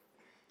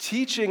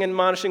 Teaching and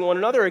admonishing one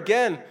another.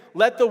 Again,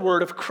 let the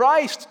word of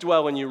Christ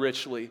dwell in you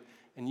richly,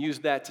 and use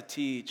that to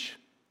teach.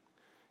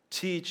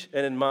 Teach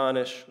and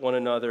admonish one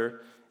another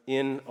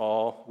in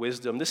all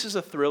wisdom. This is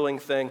a thrilling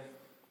thing.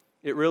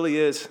 It really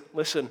is.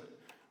 Listen,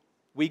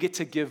 we get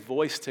to give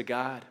voice to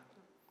God.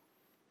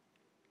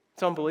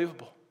 It's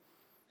unbelievable.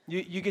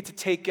 You get to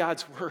take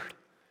God's word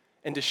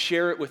and to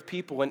share it with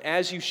people. And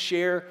as you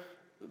share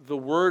the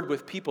word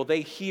with people,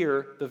 they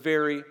hear the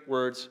very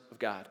words of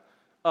God.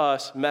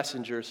 Us,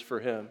 messengers for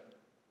Him.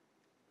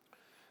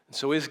 And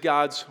so is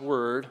God's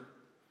word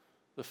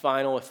the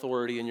final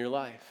authority in your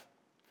life?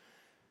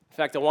 In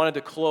fact, I wanted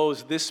to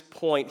close this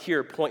point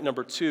here, point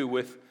number 2,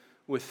 with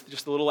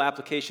just a little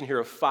application here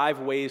of 5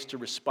 ways to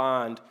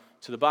respond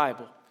to the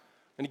Bible.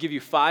 I'm going to give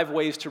you 5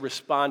 ways to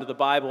respond to the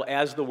Bible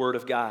as the Word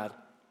of God.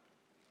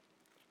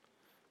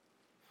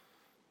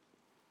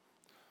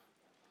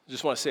 I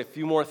just want to say a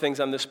few more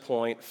things on this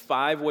point.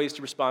 5 ways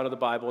to respond to the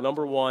Bible.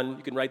 Number 1,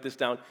 you can write this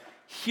down.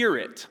 Hear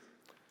it.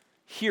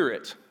 Hear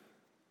it.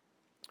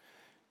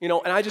 You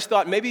know, and I just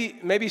thought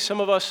maybe some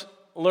of us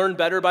learn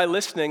better by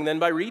listening than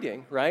by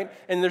reading, right?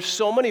 And there's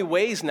so many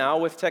ways now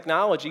with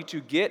technology to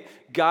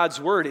get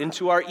God's word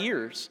into our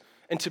ears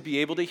and to be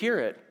able to hear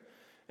it.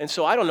 And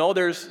so I don't know,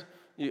 there's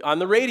on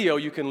the radio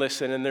you can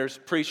listen, and there's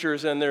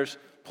preachers and there's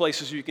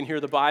places you can hear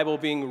the Bible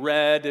being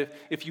read.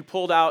 If you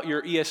pulled out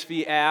your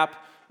ESV app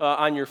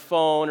on your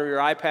phone or your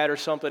iPad or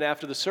something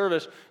after the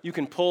service, you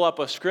can pull up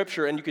a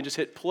scripture and you can just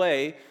hit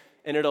play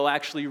and it'll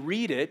actually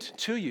read it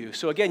to you.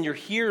 So again, you're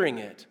hearing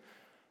it.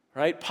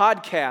 Right?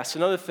 Podcasts,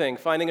 another thing,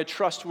 finding a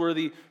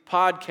trustworthy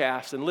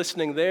podcast and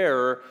listening there.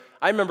 Or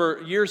I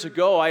remember years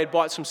ago, I had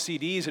bought some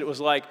CDs, and it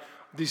was like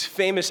these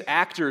famous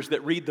actors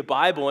that read the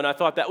Bible, and I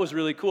thought that was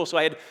really cool. So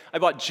I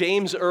bought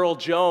James Earl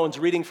Jones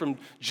reading from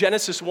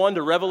Genesis 1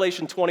 to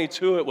Revelation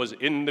 22. It was,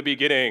 in the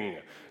beginning,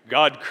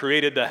 God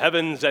created the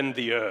heavens and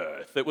the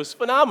earth. It was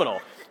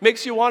phenomenal.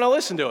 Makes you want to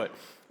listen to it.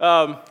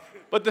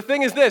 But the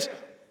thing is this,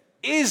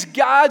 is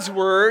God's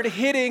word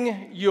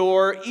hitting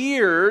your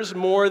ears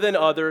more than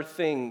other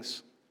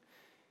things?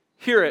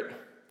 Hear it.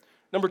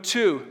 Number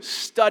 2,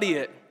 study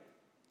it.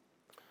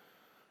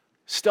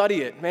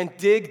 Study it. Man,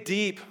 dig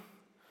deep.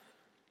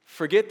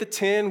 Forget the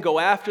tin, go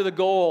after the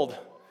gold.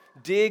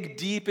 Dig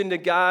deep into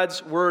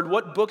God's word.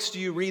 What books do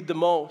you read the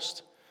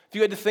most? If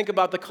you had to think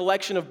about the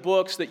collection of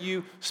books that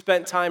you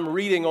spent time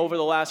reading over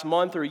the last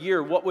month or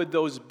year, what would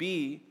those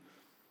be?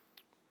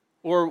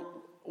 Or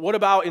what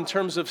about in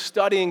terms of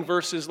studying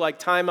versus like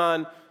time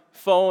on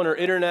phone or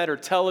internet or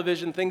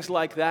television, things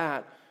like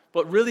that?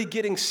 But really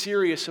getting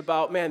serious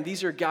about, man,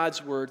 these are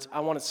God's words. I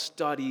want to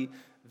study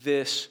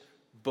this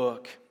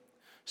book.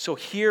 So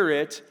hear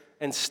it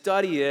and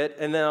study it.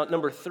 And then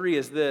number 3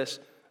 is this,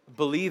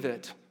 believe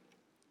it.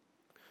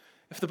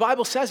 If the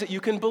Bible says it, you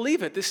can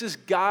believe it. This is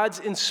God's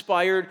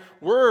inspired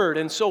word.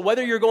 And so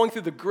whether you're going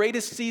through the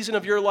greatest season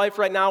of your life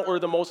right now or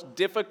the most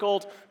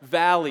difficult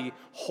valley,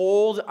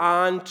 hold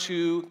on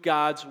to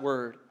God's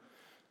word.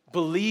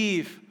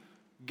 Believe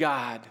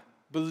God.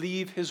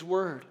 Believe His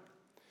word.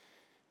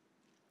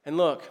 And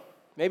look,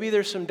 maybe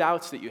there's some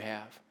doubts that you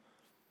have.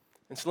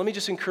 And so let me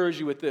just encourage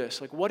you with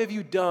this. Like, what have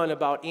you done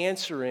about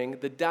answering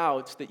the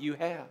doubts that you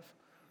have?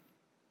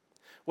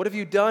 What have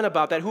you done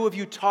about that? Who have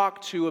you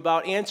talked to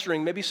about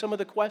answering maybe some of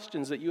the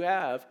questions that you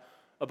have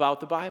about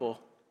the Bible?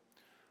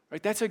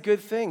 Right? That's a good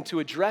thing, to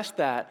address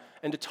that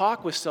and to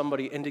talk with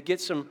somebody and to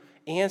get some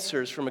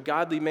answers from a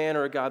godly man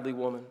or a godly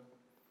woman.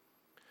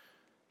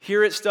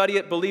 Hear it, study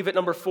it, believe it.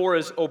 Number 4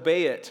 is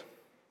obey it.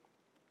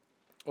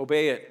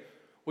 Obey it.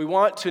 We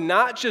want to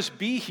not just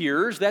be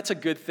hearers, that's a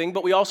good thing,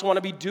 but we also want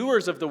to be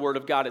doers of the Word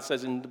of God, it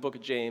says in the book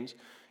of James.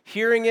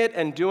 Hearing it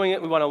and doing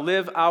it, we want to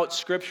live out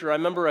Scripture. I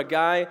remember a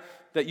guy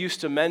that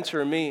used to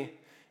mentor me,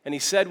 and he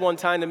said one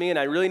time to me, and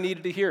I really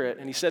needed to hear it,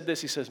 and he said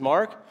this, he says,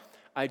 Mark,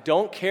 I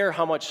don't care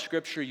how much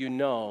Scripture you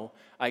know,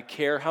 I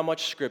care how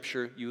much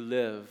Scripture you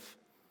live.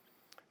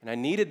 And I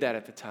needed that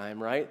at the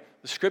time, right?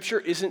 The Scripture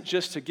isn't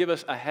just to give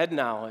us a head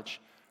knowledge,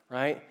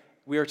 right?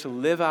 We are to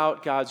live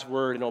out God's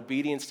word in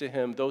obedience to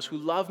Him. Those who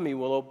love me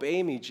will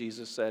obey me,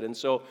 Jesus said. And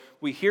so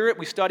we hear it,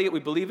 we study it, we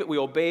believe it, we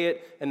obey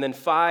it. And then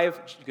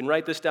 5, you can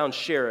write this down,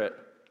 share it.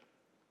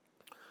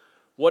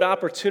 What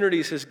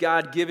opportunities has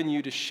God given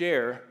you to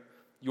share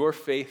your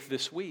faith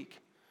this week,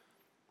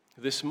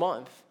 this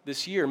month,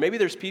 this year? Maybe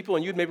there's people,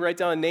 and you'd maybe write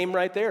down a name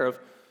right there of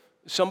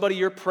somebody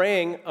you're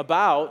praying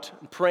about,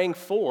 praying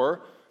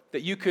for,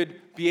 that you could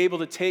be able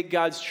to take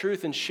God's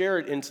truth and share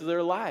it into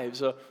their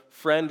lives. A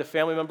friend, a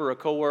family member, a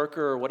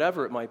coworker, or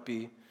whatever it might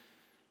be.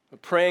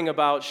 Praying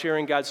about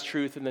sharing God's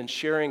truth and then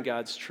sharing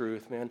God's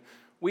truth, man.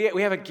 We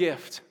have a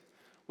gift.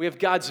 We have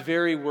God's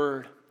very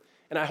word.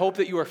 And I hope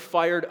that you are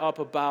fired up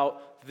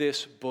about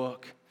this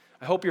book.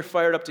 I hope you're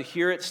fired up to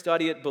hear it,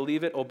 study it,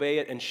 believe it, obey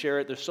it, and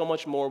share it. There's so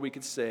much more we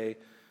could say,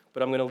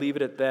 but I'm going to leave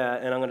it at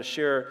that, and I'm going to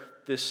share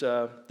this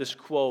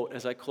quote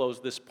as I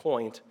close this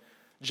point.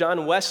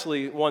 John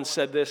Wesley once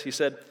said this. He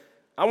said,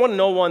 I want to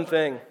know one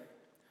thing,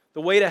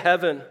 the way to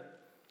heaven,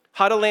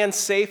 how to land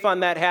safe on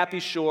that happy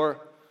shore.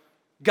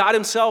 God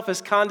Himself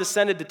has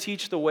condescended to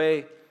teach the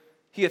way.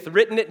 He hath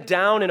written it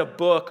down in a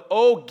book.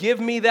 Oh, give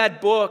me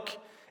that book.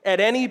 At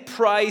any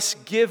price,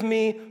 give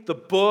me the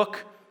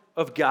book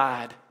of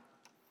God.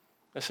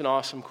 That's an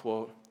awesome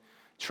quote.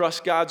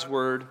 Trust God's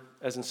word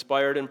as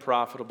inspired and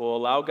profitable.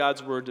 Allow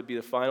God's word to be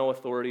the final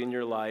authority in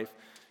your life.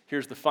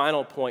 Here's the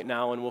final point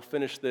now, and we'll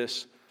finish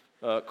this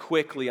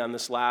quickly on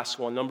this last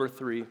one. Number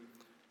 3,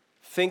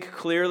 think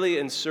clearly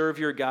and serve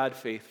your God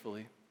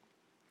faithfully.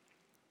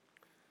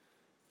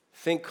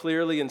 Think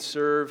clearly and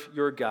serve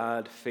your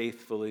God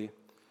faithfully.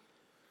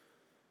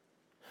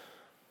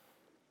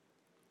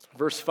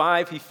 Verse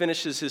 5, he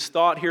finishes his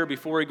thought here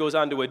before he goes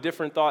on to a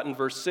different thought in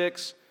verse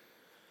 6.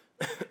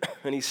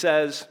 And he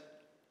says,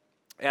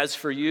 as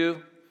for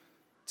you,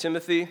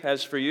 Timothy,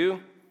 as for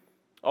you,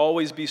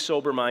 always be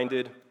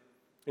sober-minded,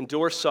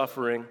 endure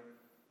suffering,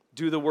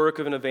 do the work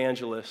of an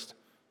evangelist,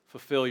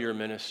 fulfill your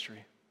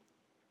ministry.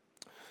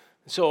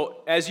 So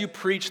as you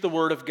preach the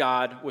word of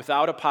God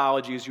without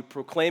apology, as you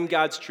proclaim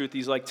God's truth,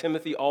 he's like,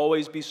 Timothy,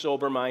 always be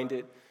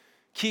sober-minded.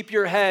 Keep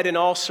your head in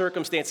all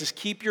circumstances.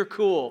 Keep your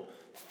cool.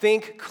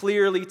 Think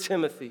clearly,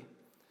 Timothy.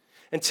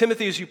 And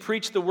Timothy, as you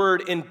preach the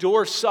word,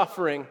 endure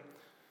suffering.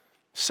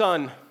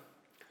 Son,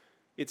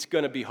 it's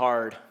going to be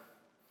hard.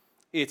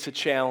 It's a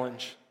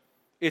challenge.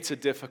 It's a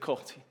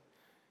difficulty.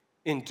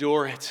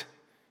 Endure it.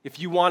 If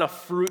you want a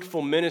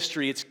fruitful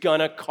ministry, it's going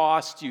to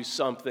cost you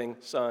something,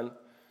 son.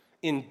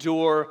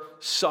 Endure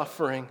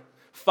suffering.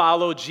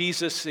 Follow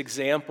Jesus'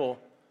 example.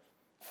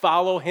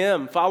 Follow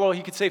him.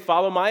 He could say,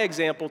 follow my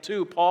example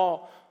too,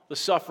 Paul, the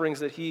sufferings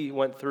that he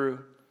went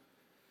through.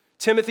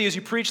 Timothy, as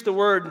you preach the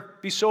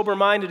word, be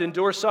sober-minded,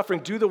 endure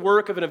suffering, do the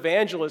work of an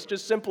evangelist.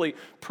 Just simply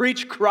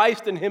preach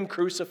Christ and him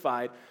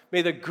crucified.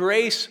 May the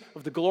grace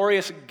of the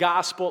glorious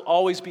gospel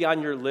always be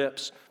on your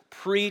lips.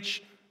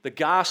 Preach the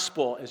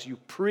gospel as you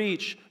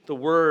preach the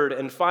word.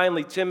 And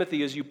finally,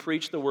 Timothy, as you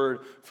preach the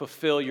word,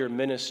 fulfill your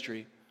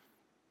ministry.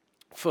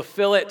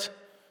 Fulfill it.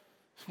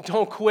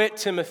 Don't quit,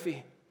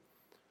 Timothy.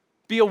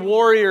 Be a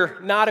warrior,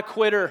 not a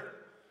quitter.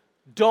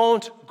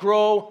 Don't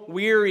grow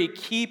weary.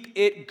 Keep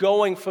it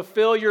going.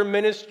 Fulfill your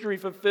ministry.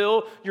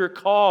 Fulfill your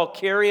call.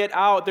 Carry it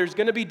out. There's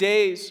going to be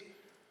days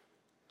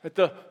that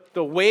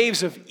the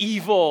waves of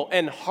evil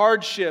and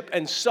hardship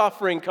and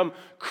suffering come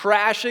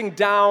crashing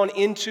down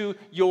into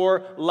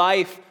your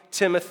life,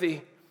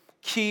 Timothy.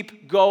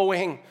 Keep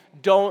going.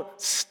 Don't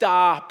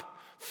stop.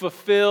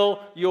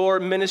 Fulfill your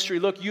ministry.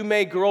 Look, you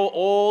may grow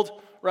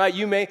old, right?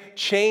 You may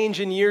change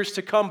in years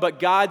to come, but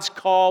God's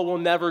call will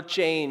never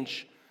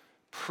change.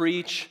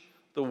 Preach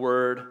the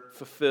word.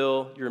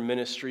 Fulfill your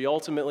ministry.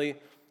 Ultimately,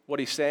 what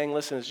he's saying,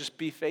 listen, is just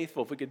be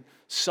faithful. If we could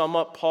sum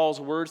up Paul's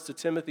words to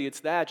Timothy, it's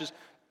that. Just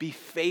be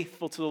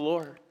faithful to the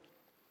Lord.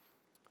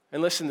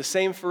 And listen, the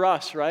same for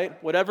us,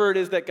 right? Whatever it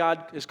is that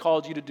God has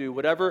called you to do,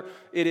 whatever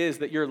it is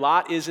that your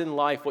lot is in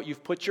life, what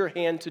you've put your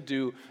hand to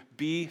do,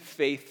 be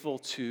faithful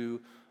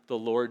to the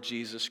Lord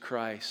Jesus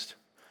Christ.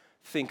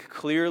 Think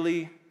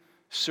clearly,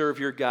 serve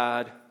your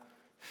God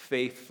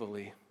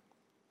faithfully.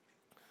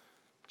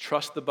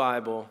 trust the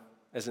Bible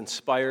as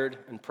inspired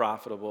and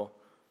profitable.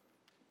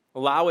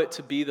 Allow it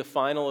to be the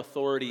final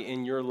authority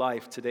in your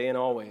life today and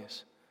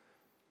always.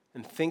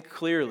 And think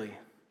clearly.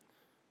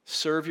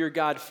 Serve your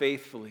God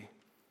faithfully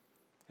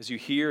as you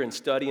hear and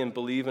study and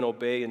believe and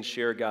obey and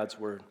share God's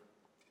word.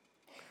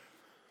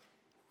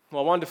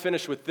 Well, I wanted to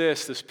finish with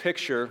this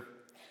picture.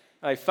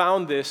 I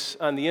found this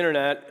on the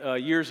internet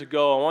years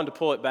ago. I wanted to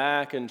pull it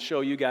back and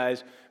show you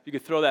guys. If you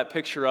could throw that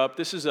picture up.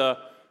 This is a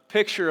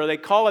picture, they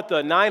call it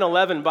the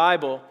 9/11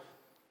 Bible.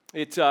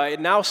 It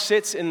now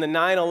sits in the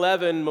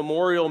 9/11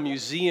 Memorial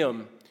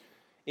Museum.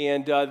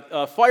 And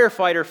a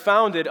firefighter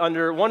found it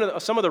under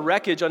some of the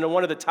wreckage under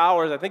one of the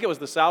towers. I think it was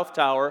the South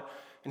Tower.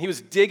 And he was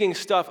digging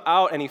stuff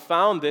out, and he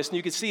found this. And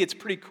you can see it's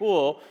pretty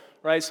cool,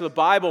 right? So the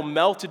Bible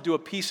melted to a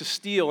piece of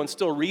steel and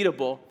still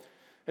readable.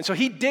 And so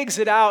he digs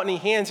it out, and he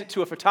hands it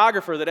to a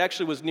photographer that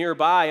actually was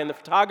nearby. And the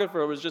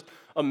photographer was just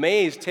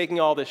amazed, taking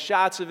all the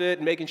shots of it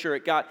and making sure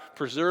it got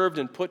preserved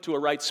and put to a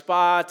right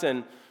spot.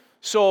 And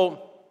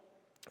so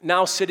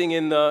now sitting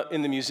in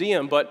the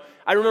museum. But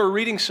I remember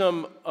reading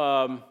some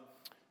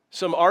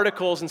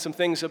articles and some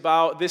things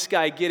about this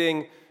guy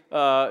getting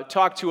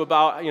talked to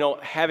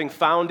about, having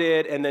found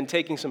it and then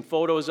taking some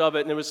photos of it,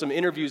 and there was some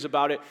interviews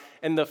about it,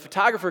 and the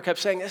photographer kept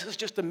saying, "This is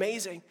just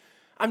amazing.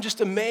 I'm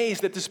just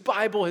amazed that this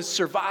Bible has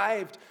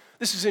survived.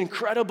 This is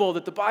incredible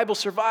that the Bible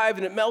survived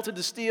and it melted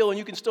to steel and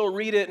you can still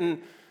read it."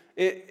 And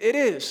it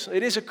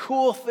is a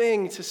cool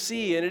thing to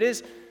see, and it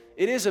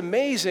is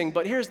amazing.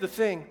 But here's the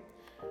thing.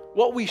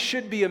 What we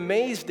should be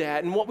amazed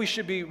at and what we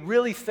should be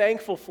really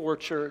thankful for,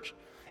 church,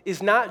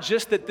 is not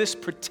just that this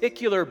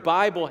particular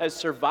Bible has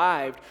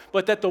survived,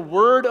 but that the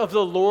word of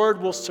the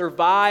Lord will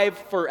survive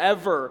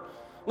forever.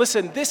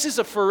 Listen, this is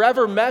a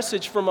forever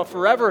message from a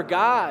forever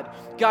God.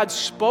 God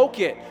spoke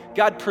it.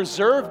 God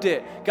preserved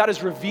it. God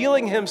is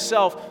revealing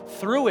himself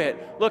through it.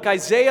 Look,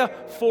 Isaiah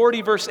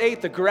 40, verse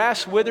 8, the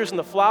grass withers and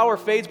the flower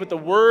fades, but the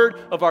word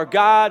of our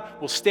God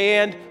will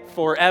stand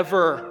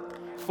forever.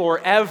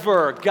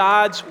 Forever.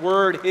 God's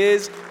word,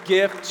 his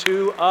gift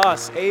to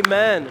us.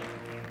 Amen.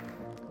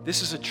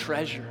 This is a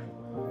treasure.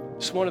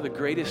 It's one of the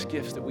greatest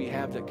gifts that we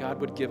have, that God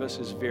would give us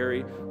his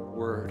very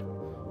word.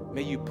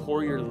 May you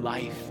pour your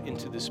life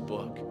into this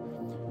book.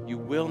 You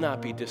will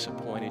not be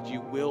disappointed.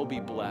 You will be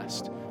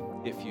blessed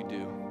if you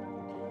do.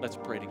 Let's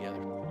pray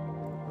together.